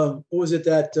what was it,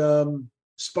 that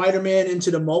Spider-Man Into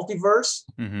the Multiverse,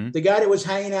 the guy that was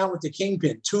hanging out with the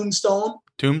Kingpin, Tombstone.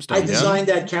 I designed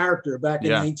that character back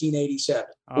in 1987.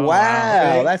 Oh,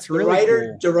 wow, Okay? that's really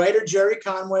cool. The writer Jerry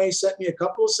Conway sent me a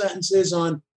couple of sentences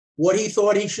on what he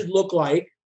thought he should look like,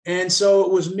 and so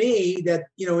it was me that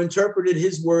interpreted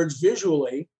his words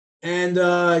visually. And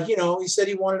he said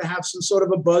he wanted to have some sort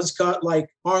of a buzz cut like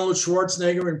Arnold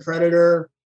Schwarzenegger in Predator,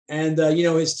 and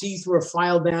his teeth were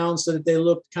filed down so that they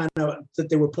looked that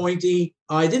they were pointy.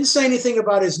 I didn't say anything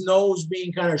about his nose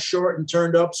being kind of short and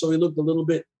turned up, so he looked a little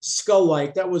bit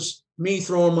skull-like. That was me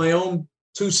throwing my own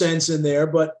 2 cents in there,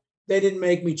 but they didn't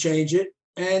make me change it.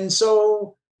 And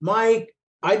so I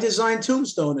designed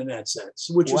Tombstone in that sense,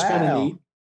 which was kind of neat.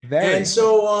 Very. And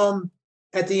so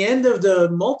at the end of the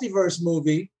multiverse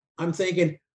movie, I'm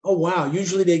thinking, oh, wow,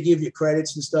 usually they give you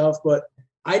credits and stuff, but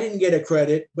I didn't get a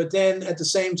credit. But then at the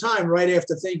same time, right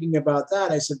after thinking about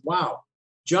that, I said, wow,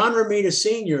 John Romita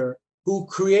Sr., who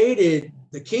created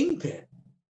the Kingpin,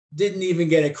 didn't even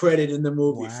get a credit in the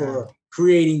movie for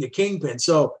creating the Kingpin.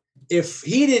 So if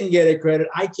he didn't get a credit,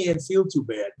 I can't feel too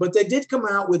bad. But they did come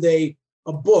out with a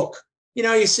book. You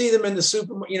know, you see them in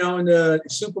the in the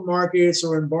supermarkets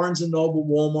or in Barnes and Noble,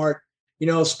 Walmart, you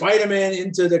know, Spider-Man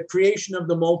into the creation of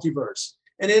the multiverse.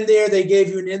 And in there, they gave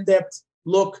you an in-depth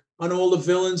look on all the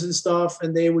villains and stuff.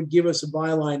 And they would give us a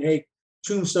byline, hey,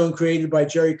 Tombstone created by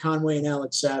Jerry Conway and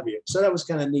Alex Saviuk. So that was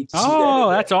kind of neat to see that. Oh,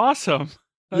 that's awesome.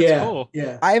 That's cool.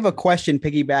 Yeah. I have a question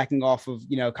piggybacking off of,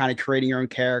 you know, kind of creating your own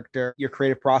character, your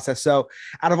creative process. So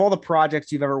out of all the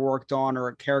projects you've ever worked on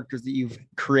or characters that you've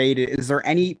created, is there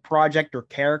any project or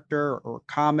character or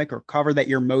comic or cover that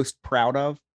you're most proud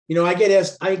of? You know, I get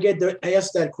asked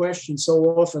that question so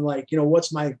often, like, you know,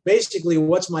 what's my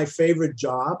favorite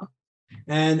job?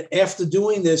 And after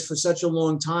doing this for such a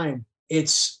long time,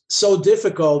 it's so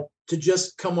difficult to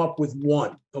just come up with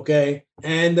one. Okay.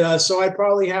 And so I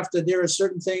probably have to, there are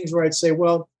certain things where I'd say,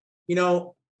 well, you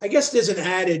know, I guess there's an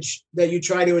adage that you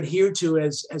try to adhere to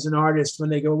as an artist when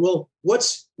they go, well,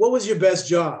 what was your best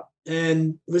job?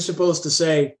 And we're supposed to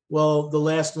say, well, the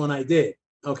last one I did.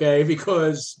 Okay.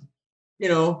 Because, you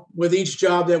know, with each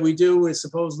job that we do is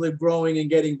supposedly growing and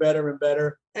getting better and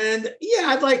better. And yeah,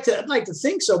 I'd like to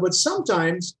think so. But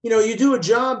sometimes, you know, you do a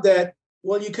job that,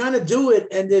 well, you kind of do it,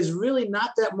 and there's really not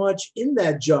that much in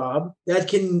that job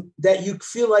that you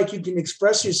feel like you can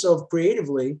express yourself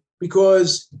creatively,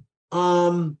 because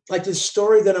like this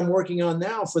story that I'm working on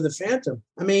now for the Phantom.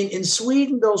 I mean, in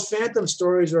Sweden, those Phantom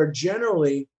stories are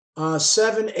generally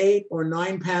 7, 8, or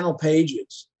 9 panel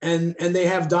pages, and they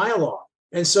have dialogue.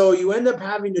 And so you end up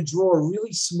having to draw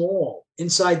really small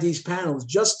inside these panels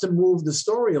just to move the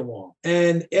story along.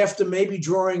 And after maybe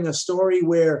drawing a story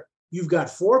where you've got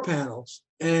 4 panels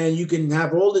and you can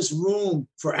have all this room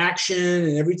for action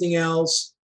and everything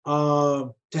else,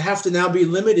 to have to now be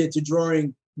limited to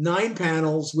drawing 9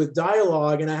 panels with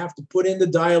dialogue. And I have to put in the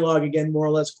dialogue again, more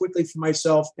or less quickly for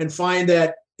myself, and find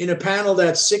that in a panel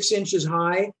that's 6 inches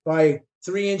high by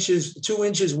 2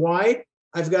 inches wide,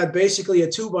 I've got basically a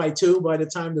 2x2 by the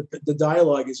time the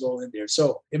dialogue is all in there.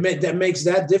 So that makes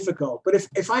that difficult. But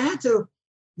if I had to,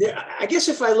 I guess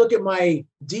if I look at my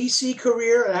DC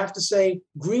career, I have to say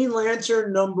Green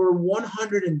Lantern number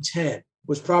 110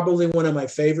 was probably one of my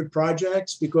favorite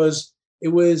projects, because it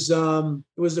was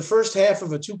the first half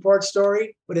of a 2-part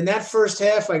story. But in that first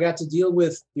half, I got to deal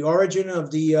with the origin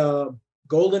of the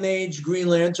Golden Age Green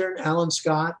Lantern, Alan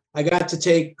Scott. I got to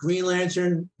take Green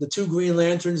Lantern, the 2 Green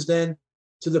Lanterns, then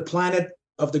to the planet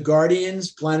of the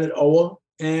Guardians, planet Oa.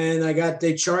 And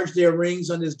they charged their rings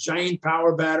on this giant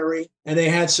power battery, and they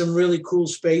had some really cool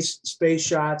space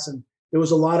shots, and there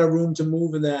was a lot of room to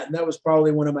move in that. And that was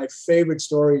probably one of my favorite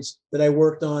stories that I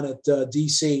worked on at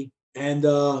DC. And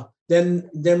then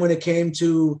when it came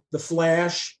to the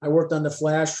Flash, I worked on the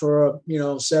Flash for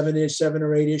 7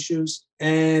 or 8 issues.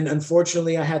 And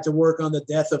unfortunately, I had to work on the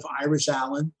death of Iris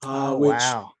Allen,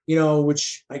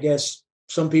 which I guess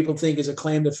some people think is a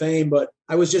claim to fame, but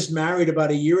I was just married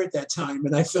about a year at that time,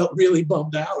 and I felt really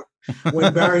bummed out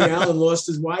when Barry Allen lost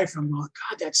his wife. I'm like,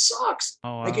 God, that sucks.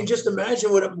 Oh, wow. I can just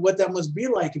imagine what that must be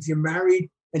like if you're married,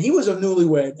 and he was a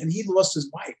newlywed and he lost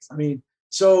his wife. I mean,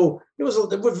 so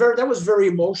that was very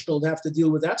emotional to have to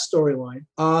deal with that storyline.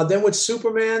 Then with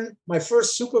Superman, my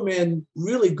first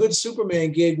really good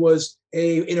Superman gig was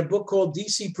in a book called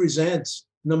DC Presents,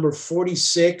 number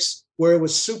 46, where it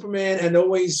was Superman and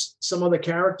always some other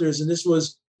characters. And this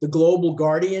was the Global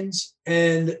Guardians.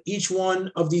 And each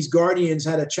one of these Guardians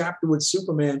had a chapter with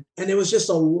Superman. And there was just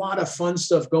a lot of fun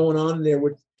stuff going on in there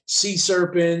with sea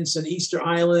serpents and Easter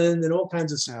Island and all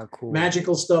kinds of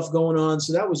magical stuff going on.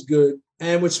 So that was good.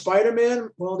 And with Spider-Man,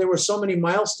 well, there were so many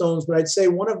milestones, but I'd say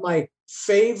one of my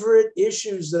favorite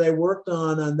issues that I worked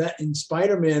on that in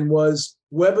Spider-Man was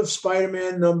Web of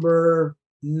Spider-Man number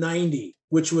 90,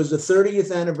 which was the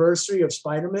 30th anniversary of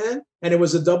Spider-Man. And it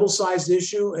was a double-sized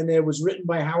issue, and it was written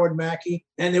by Howard Mackey.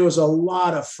 And there was a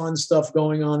lot of fun stuff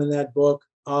going on in that book.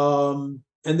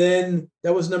 And then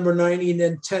that was number 90. And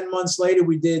then 10 months later,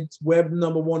 we did Web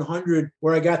number 100,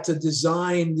 where I got to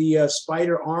design the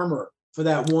spider armor for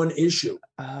that one issue.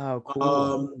 Oh,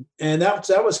 cool. And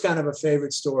that was kind of a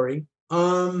favorite story.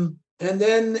 And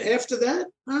then after that,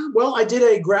 well, I did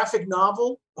a graphic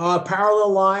novel,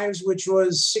 Parallel Lives, which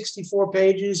was 64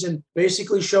 pages and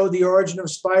basically showed the origin of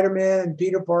Spider-Man and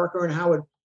Peter Parker and how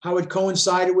it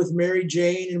coincided with Mary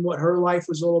Jane and what her life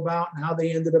was all about and how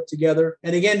they ended up together.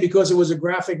 And again, because it was a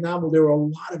graphic novel, there were a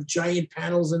lot of giant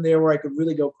panels in there where I could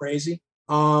really go crazy.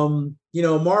 Marvel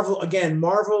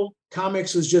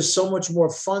Comics was just so much more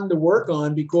fun to work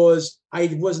on because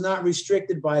I was not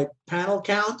restricted by panel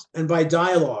count and by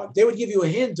dialogue. They would give you a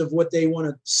hint of what they want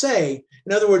to say.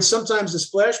 In other words, sometimes the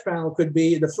splash panel could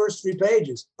be the first 3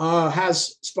 pages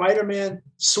has Spider-Man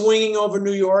swinging over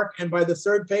New York, and by the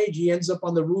 3rd page, he ends up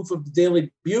on the roof of the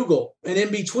Daily Bugle. And in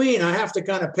between, I have to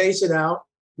kind of pace it out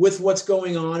with what's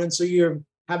going on. And so you're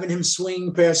having him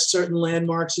swing past certain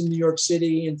landmarks in New York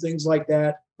City and things like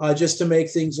that. Just to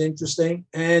make things interesting.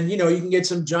 And, you can get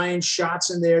some giant shots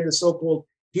in there, the so-called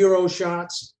hero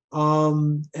shots.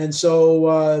 And so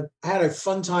I had a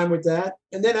fun time with that.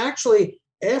 And then actually,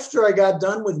 after I got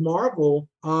done with Marvel,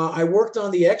 I worked on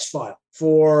the X-File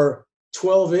for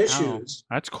 12 issues.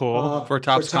 That's cool. For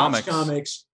Topps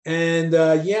Comics. And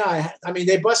I mean,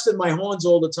 they busted my horns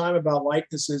all the time about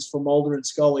likenesses for Mulder and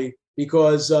Scully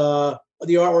because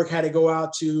the artwork had to go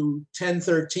out to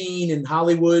 1013 in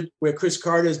Hollywood, where Chris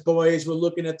Carter's boys were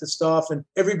looking at the stuff, and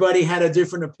everybody had a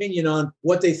different opinion on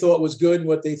what they thought was good and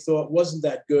what they thought wasn't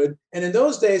that good. And in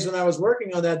those days, when I was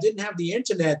working on that, I didn't have the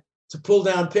internet to pull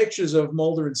down pictures of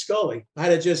Mulder and Scully. I had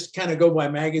to just kind of go by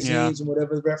magazines and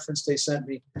whatever the reference they sent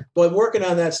me. But working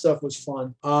on that stuff was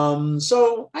fun.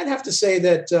 So I'd have to say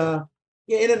that,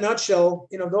 in a nutshell,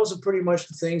 those are pretty much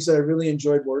the things that I really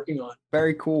enjoyed working on.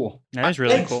 Very cool. That is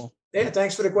really cool. Yeah,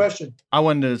 thanks for the question. I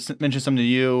wanted to mention something to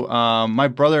you. My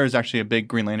brother is actually a big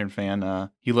Green Lantern fan.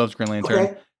 He loves Green Lantern.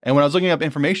 Okay. And when I was looking up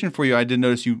information for you, I did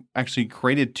notice you actually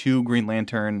created 2 Green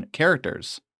Lantern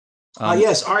characters.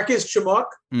 Yes, Arcus Chimuk.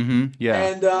 Mm-hmm, yeah.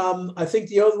 And I think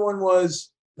the other one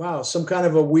was, some kind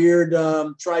of a weird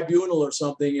tribunal or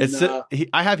something.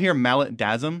 I have here Mallet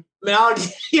Dasm.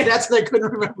 Yeah, that's what I couldn't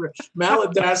remember.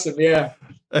 Mallet Dasm, yeah.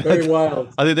 Very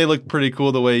wild. I think they look pretty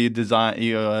cool the way you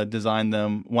design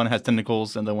them. One has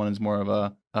tentacles and the one is more of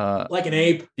a like an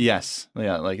ape. Yes.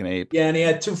 Yeah, like an ape. Yeah, and he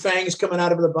had 2 fangs coming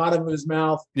out of the bottom of his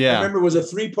mouth. Yeah. I remember it was a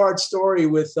 3-part story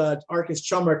with Arcus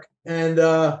Chumuk. And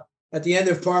at the end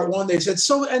of part 1, they said,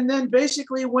 and then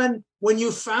basically when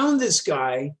you found this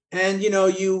guy and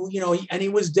and he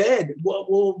was dead,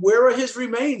 well, where are his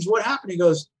remains? What happened? He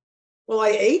goes, well, I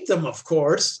ate them, of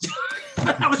course.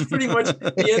 That was pretty much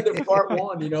the end of part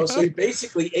 1, So he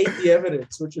basically ate the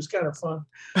evidence, which was kind of fun.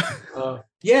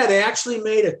 They actually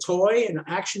made a toy, an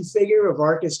action figure of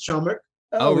Arcus Chumuk.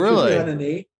 Oh, really? Kind of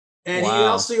neat. And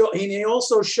wow. he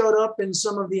also showed up in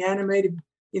some of the animated,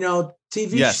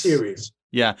 TV series.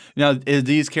 Yeah. Now, is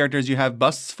these characters you have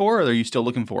busts for, or are you still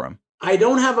looking for them? I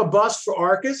don't have a bust for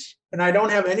Arcus, and I don't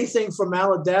have anything for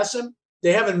Mallet Dasm.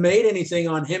 They haven't made anything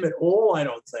on him at all, I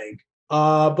don't think.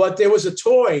 But there was a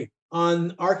toy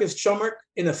on Arcus Chumuk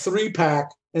in a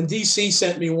 3-pack, and DC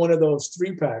sent me one of those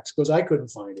 3-packs because I couldn't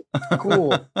find it.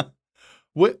 Cool.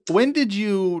 When did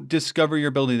you discover your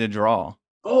ability to draw?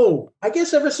 Oh, I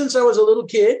guess ever since I was a little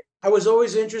kid. I was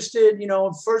always interested,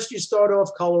 first you start off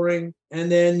coloring, and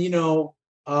then,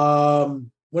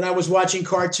 when I was watching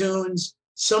cartoons,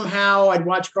 somehow I'd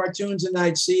watch cartoons and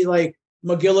I'd see like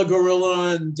Magilla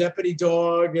Gorilla and Deputy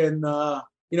Dog and,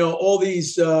 all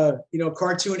these,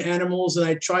 cartoon animals, and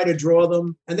I try to draw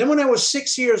them. And then when I was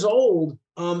 6 years old,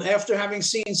 after having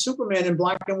seen Superman in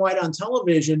black and white on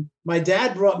television, my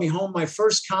dad brought me home my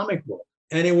first comic book.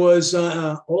 And it was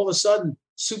all of a sudden,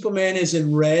 Superman is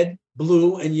in red,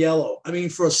 blue, and yellow. I mean,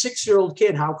 for a 6-year-old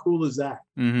kid, how cool is that?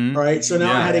 Mm-hmm. All right. So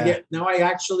now I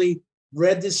actually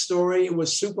read this story. It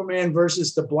was Superman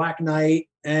versus the Black Knight.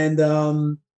 And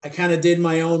I kind of did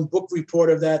my own book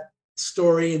report of that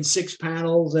story in 6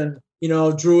 panels and,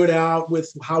 drew it out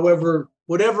with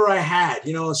whatever I had,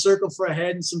 a circle for a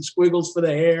head and some squiggles for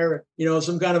the hair,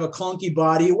 some kind of a clunky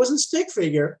body. It wasn't stick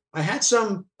figure. I had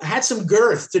some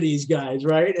girth to these guys.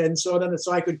 Right. And so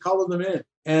I could color them in.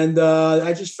 And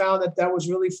I just found that was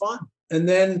really fun. And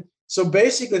then, so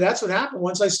basically that's what happened.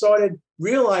 Once I started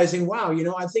realizing, wow,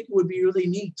 I think it would be really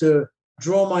neat to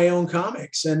draw my own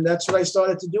comics. And that's what I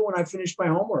started to do when I finished my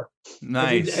homework.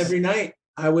 Nice. Every night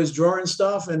I was drawing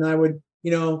stuff, and I would,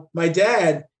 my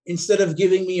dad, instead of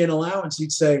giving me an allowance,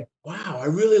 he'd say, wow, I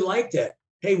really like that.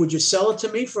 Hey, would you sell it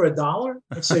to me for $1?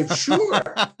 I'd say, sure.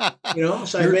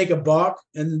 So I'd make $1,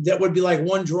 and that would be like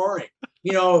one drawing,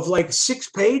 of like 6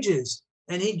 pages.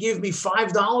 And he'd give me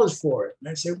 $5 for it. And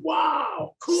I'd say,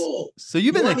 wow, cool. So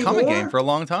you've been in the comic game for a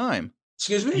long time.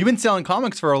 Excuse me? You've been selling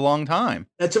comics for a long time.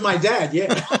 To my dad,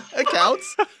 yeah.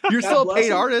 counts. You're God still a bless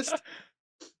paid him. artist.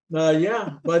 Yeah,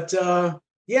 but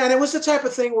yeah, and it was the type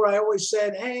of thing where I always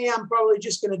said, hey, I'm probably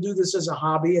just going to do this as a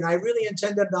hobby. And I really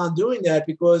intended on doing that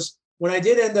because when I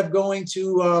did end up going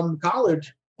to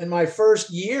college in my first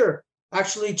year,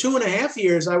 actually 2.5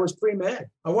 years, I was pre-med.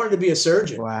 I wanted to be a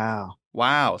surgeon.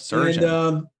 Wow. Surgeon.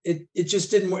 And it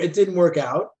just didn't work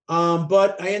out.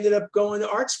 But I ended up going to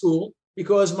art school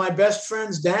because my best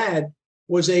friend's dad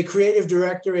was a creative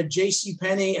director at J.C.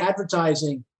 Penney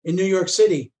Advertising in New York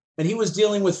City. And he was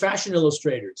dealing with fashion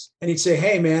illustrators. And he'd say,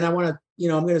 hey, man, I want to,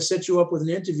 I'm going to set you up with an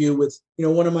interview with,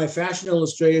 one of my fashion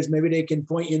illustrators. Maybe they can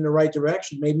point you in the right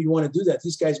direction. Maybe you want to do that.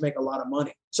 These guys make a lot of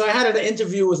money. So I had an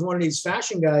interview with one of these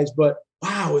fashion guys, but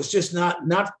wow, it's just not,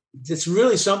 it's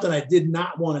really something I did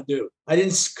not want to do. I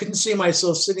couldn't see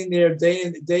myself sitting there day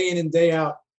in and day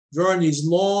out, drawing these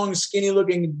long, skinny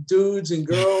looking dudes and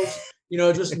girls,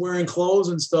 just wearing clothes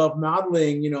and stuff,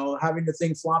 modeling, having the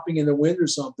thing flopping in the wind or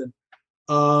something.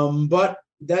 But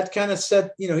that kind of said,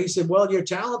 he said, well, you're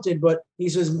talented, but he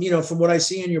says, from what I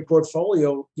see in your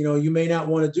portfolio, you may not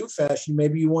want to do fashion.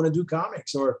 Maybe you want to do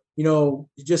comics or,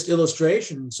 just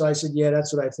illustration. So I said, yeah,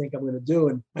 that's what I think I'm going to do.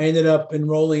 And I ended up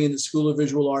enrolling in the School of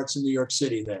Visual Arts in New York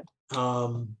City then.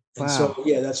 And so,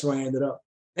 yeah, that's where I ended up.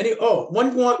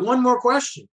 One more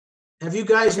question. Have you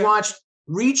guys watched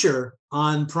Reacher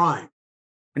on Prime?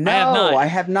 No, I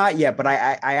have not yet, but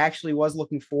I actually was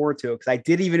looking forward to it because I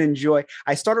did even enjoy.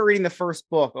 I started reading the first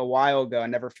book a while ago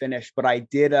and never finished, but I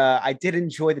did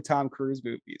enjoy the Tom Cruise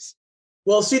movies.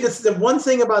 Well, see, the one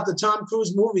thing about the Tom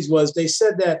Cruise movies was they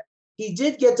said that he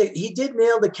did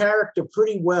nail the character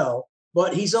pretty well,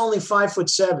 but he's only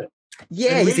 5'7".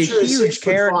 Yeah, and he's Reacher a huge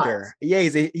character. 6'5".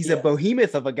 Yeah, he's a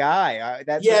behemoth of a guy.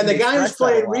 And the guy who's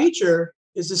playing Reacher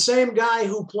is the same guy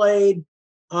who played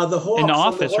the Hawk in The from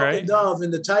Office, the Hawk right? and Dove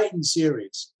in the Titan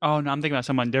series. Oh no, I'm thinking about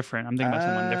someone different.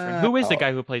 Who is the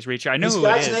guy who plays Reacher? I know this who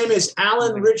guy's it is. name is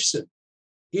Alan Richson.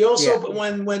 He also,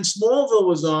 when Smallville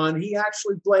was on, he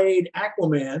actually played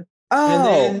Aquaman. Oh, and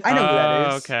then, I know who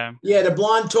that is. Okay. Yeah,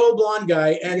 the tall blonde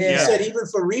guy. And he said even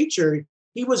for Reacher,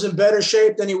 he was in better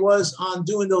shape than he was on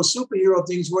doing those superhero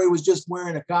things where he was just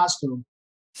wearing a costume.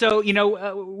 So,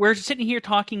 we're sitting here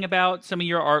talking about some of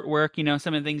your artwork,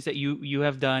 some of the things that you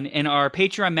have done, and our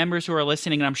Patreon members who are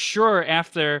listening, and I'm sure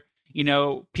after,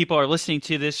 people are listening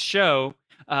to this show,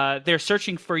 they're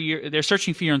searching for you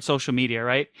on social media,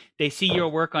 right? They see your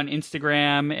work on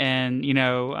Instagram and,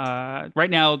 right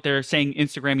now they're saying your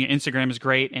Instagram is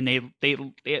great. And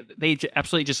they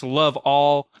absolutely just love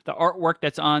all the artwork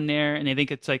that's on there. And they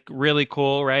think it's like really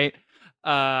cool. Right.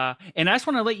 And I just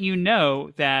want to let you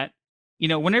know that,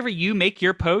 whenever you make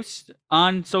your posts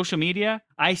on social media,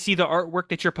 I see the artwork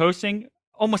that you're posting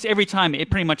almost every time. It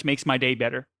pretty much makes my day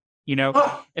better.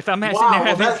 If I'm sitting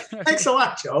there having, thanks a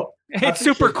lot, Joe. It's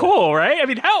super cool, right? I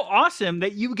mean, how awesome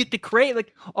that you get to create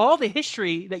like all the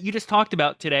history that you just talked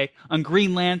about today on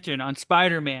Green Lantern, on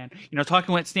Spider-Man,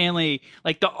 talking with Stanley,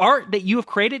 like the art that you have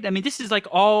created. I mean, this is like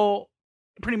all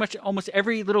pretty much almost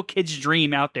every little kid's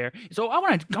dream out there. So I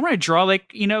want to draw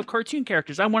like, cartoon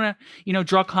characters. I want to,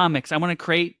 draw comics. I want to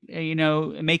create,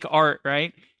 make art,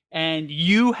 right? And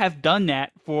you have done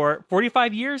that for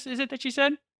 45 years, is it that you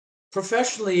said?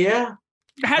 Professionally, yeah.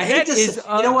 I hate to say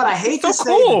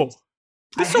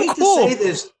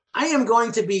this. I am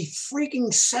going to be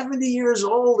freaking 70 years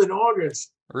old in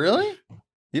August. Really?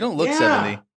 You don't look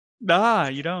 70. Nah,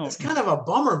 you don't. It's kind of a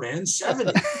bummer, man.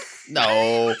 70.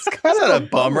 No, it's not a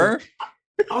bummer.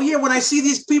 Oh yeah, when I see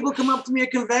these people come up to me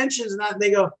at conventions and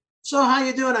they go, "So how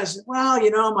you doing?" I said,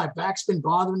 "Well, my back's been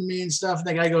bothering me and stuff." And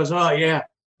the guy goes, "Oh yeah,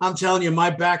 I'm telling you, my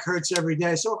back hurts every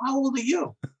day." So how old are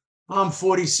you? I'm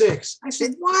 46. I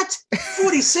said, "What?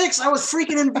 46? I was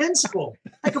freaking invincible.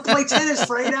 I could play tennis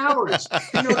for 8 hours.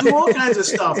 Do all kinds of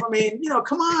stuff. I mean,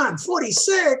 come on,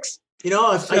 46. Are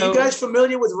you guys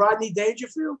familiar with Rodney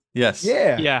Dangerfield? Yes.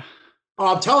 Yeah. Yeah.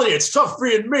 Oh, I'm telling you, it's tough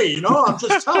being me. I'm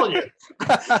just telling you.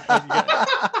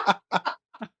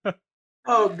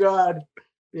 Oh God.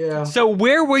 Yeah. So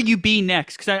where will you be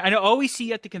next? Because I always see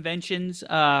you at the conventions.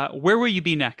 Where will you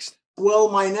be next? Well,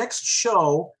 my next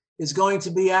show is going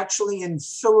to be actually in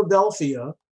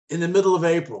Philadelphia in the middle of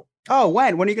April. Oh,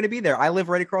 when? When are you going to be there? I live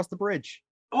right across the bridge.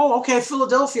 Oh, okay.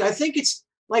 Philadelphia. I think it's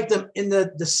like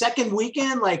the second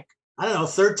weekend, like, I don't know,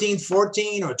 13th,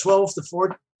 14 or 12th to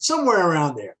 14, somewhere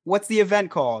around there. What's the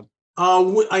event called?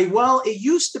 Well, it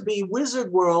used to be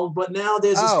Wizard World, but now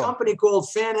there's this company called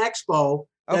Fan Expo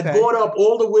that bought up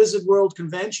all the Wizard World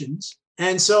conventions.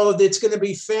 And so it's going to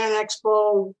be Fan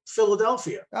Expo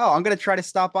Philadelphia. Oh, I'm going to try to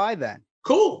stop by then.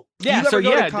 Cool. Yeah. Do you ever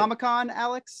go to Comic-Con,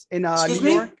 Alex, in New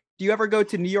York? Do you ever go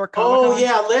to New York Comic-Con? Oh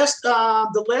yeah,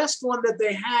 the last one that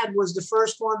they had was the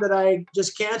first one that I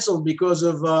just canceled because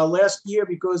of last year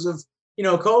because of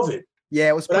COVID. Yeah,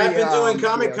 it was. But I've been doing yeah,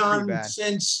 Comic-Con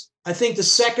since I think the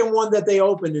second one that they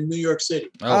opened in New York City.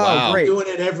 Oh wow, great. Doing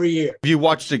it every year. Have you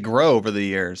watched it grow over the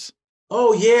years?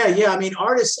 Oh yeah. I mean,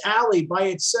 Artist Alley by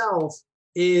itself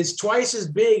is twice as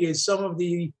big as some of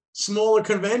the smaller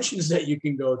conventions that you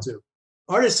can go to.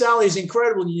 Artist Alley is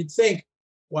incredible. You'd think,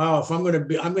 wow, if I'm going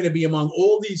to be among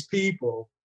all these people,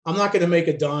 I'm not going to make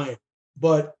a dime.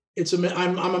 But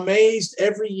I'm amazed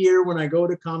every year when I go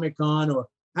to Comic-Con or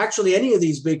actually any of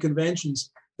these big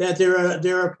conventions that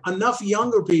there are enough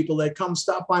younger people that come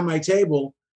stop by my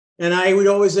table, and I would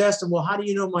always ask them, well, how do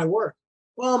you know my work?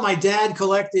 Well, my dad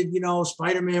collected,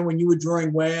 Spider-Man when you were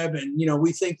drawing Web, and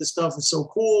we think the stuff is so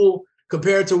cool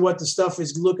compared to what the stuff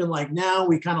is looking like now.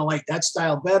 We kind of like that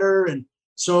style better, and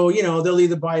so they'll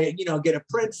either buy it, get a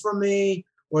print from me,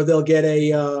 or they'll get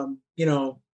they'll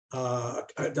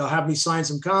have me sign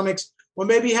some comics, or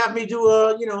maybe have me do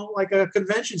like a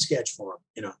convention sketch for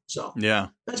them. So yeah,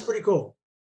 that's pretty cool.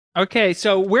 Okay,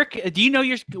 so where can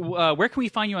we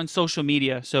find you on social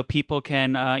media so people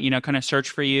can kind of search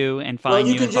for you and find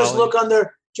you? Well, you can just look on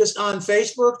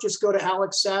Facebook. Just go to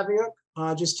Alex Saviuk.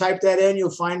 Just type that in. You'll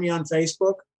find me on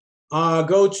Facebook.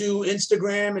 Go to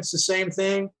Instagram. It's the same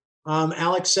thing.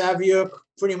 Alex Saviuk,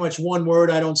 pretty much one word.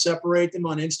 I don't separate them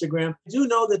on Instagram. I do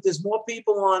know that there's more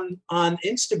people on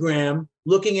Instagram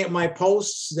looking at my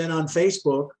posts than on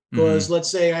Facebook, because let's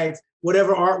say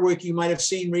whatever artwork you might have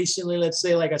seen recently, let's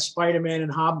say like a Spider-Man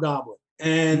and Hobgoblin.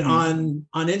 And on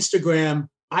Instagram,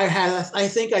 I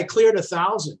think I cleared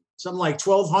 1,000, something like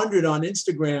 1,200 on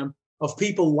Instagram of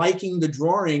people liking the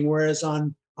drawing. Whereas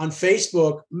on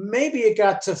Facebook, maybe it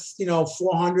got to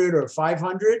 400 or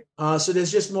 500. So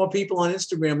there's just more people on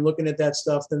Instagram looking at that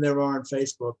stuff than there are on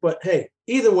Facebook. But hey,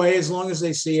 either way, as long as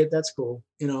they see it, that's cool.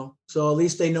 So at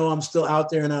least they know I'm still out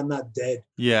there and I'm not dead.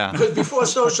 Yeah. Because before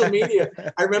social media,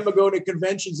 I remember going to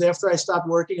conventions after I stopped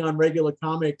working on regular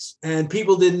comics, and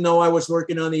people didn't know I was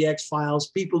working on the X-Files.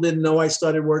 People didn't know I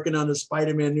started working on the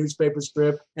Spider-Man newspaper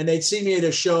strip. And they'd see me at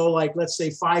a show like, let's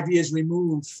say, 5 years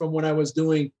removed from when I was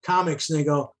doing comics. And they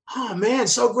go, oh, man,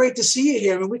 so great to see you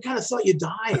here. I mean, we kind of thought you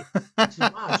died. I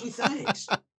said, wow, gee, thanks.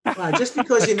 Wow, just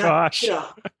because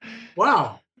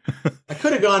wow. I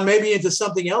could have gone maybe into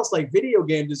something else like video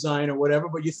game design or whatever,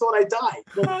 but you thought I died.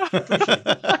 Well, I appreciate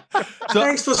it.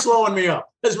 Thanks for slowing me up,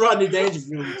 as Rodney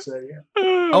Dangerfield would say.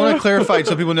 Yeah. I want to clarify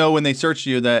so people know when they search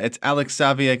you that it's Alex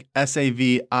Saviuk,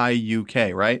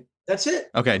 Saviuk, right? That's it.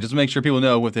 Okay, just make sure people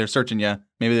know if they're searching you.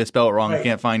 Maybe they spell it wrong and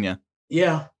can't find you.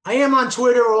 Yeah. I am on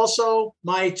Twitter also.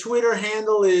 My Twitter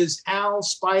handle is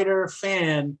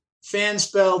AlSpiderFan. Fan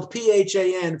spelled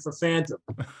Phan for Phantom.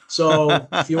 So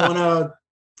if you want to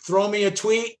throw me a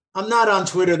tweet, I'm not on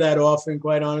Twitter that often,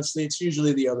 quite honestly. It's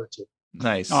usually the other two.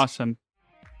 Nice. Awesome.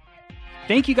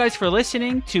 Thank you guys for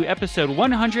listening to episode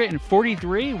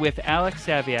 143 with Alex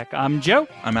Saviuk. I'm Joe.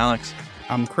 I'm Alex.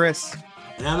 I'm Chris.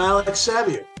 And I'm Alex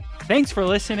Saviuk. Thanks for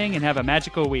listening and have a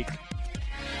magical week.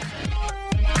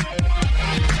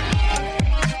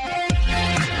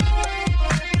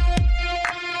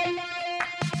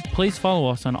 Please follow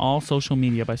us on all social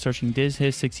media by searching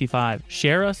DizHiz65.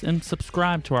 Share us and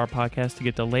subscribe to our podcast to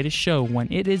get the latest show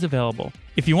when it is available.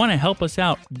 If you want to help us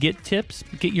out, get tips,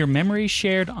 get your memories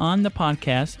shared on the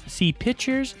podcast, see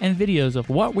pictures and videos of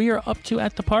what we are up to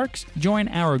at the parks, join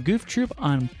our goof troop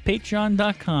on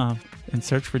patreon.com and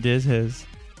search for DizHiz.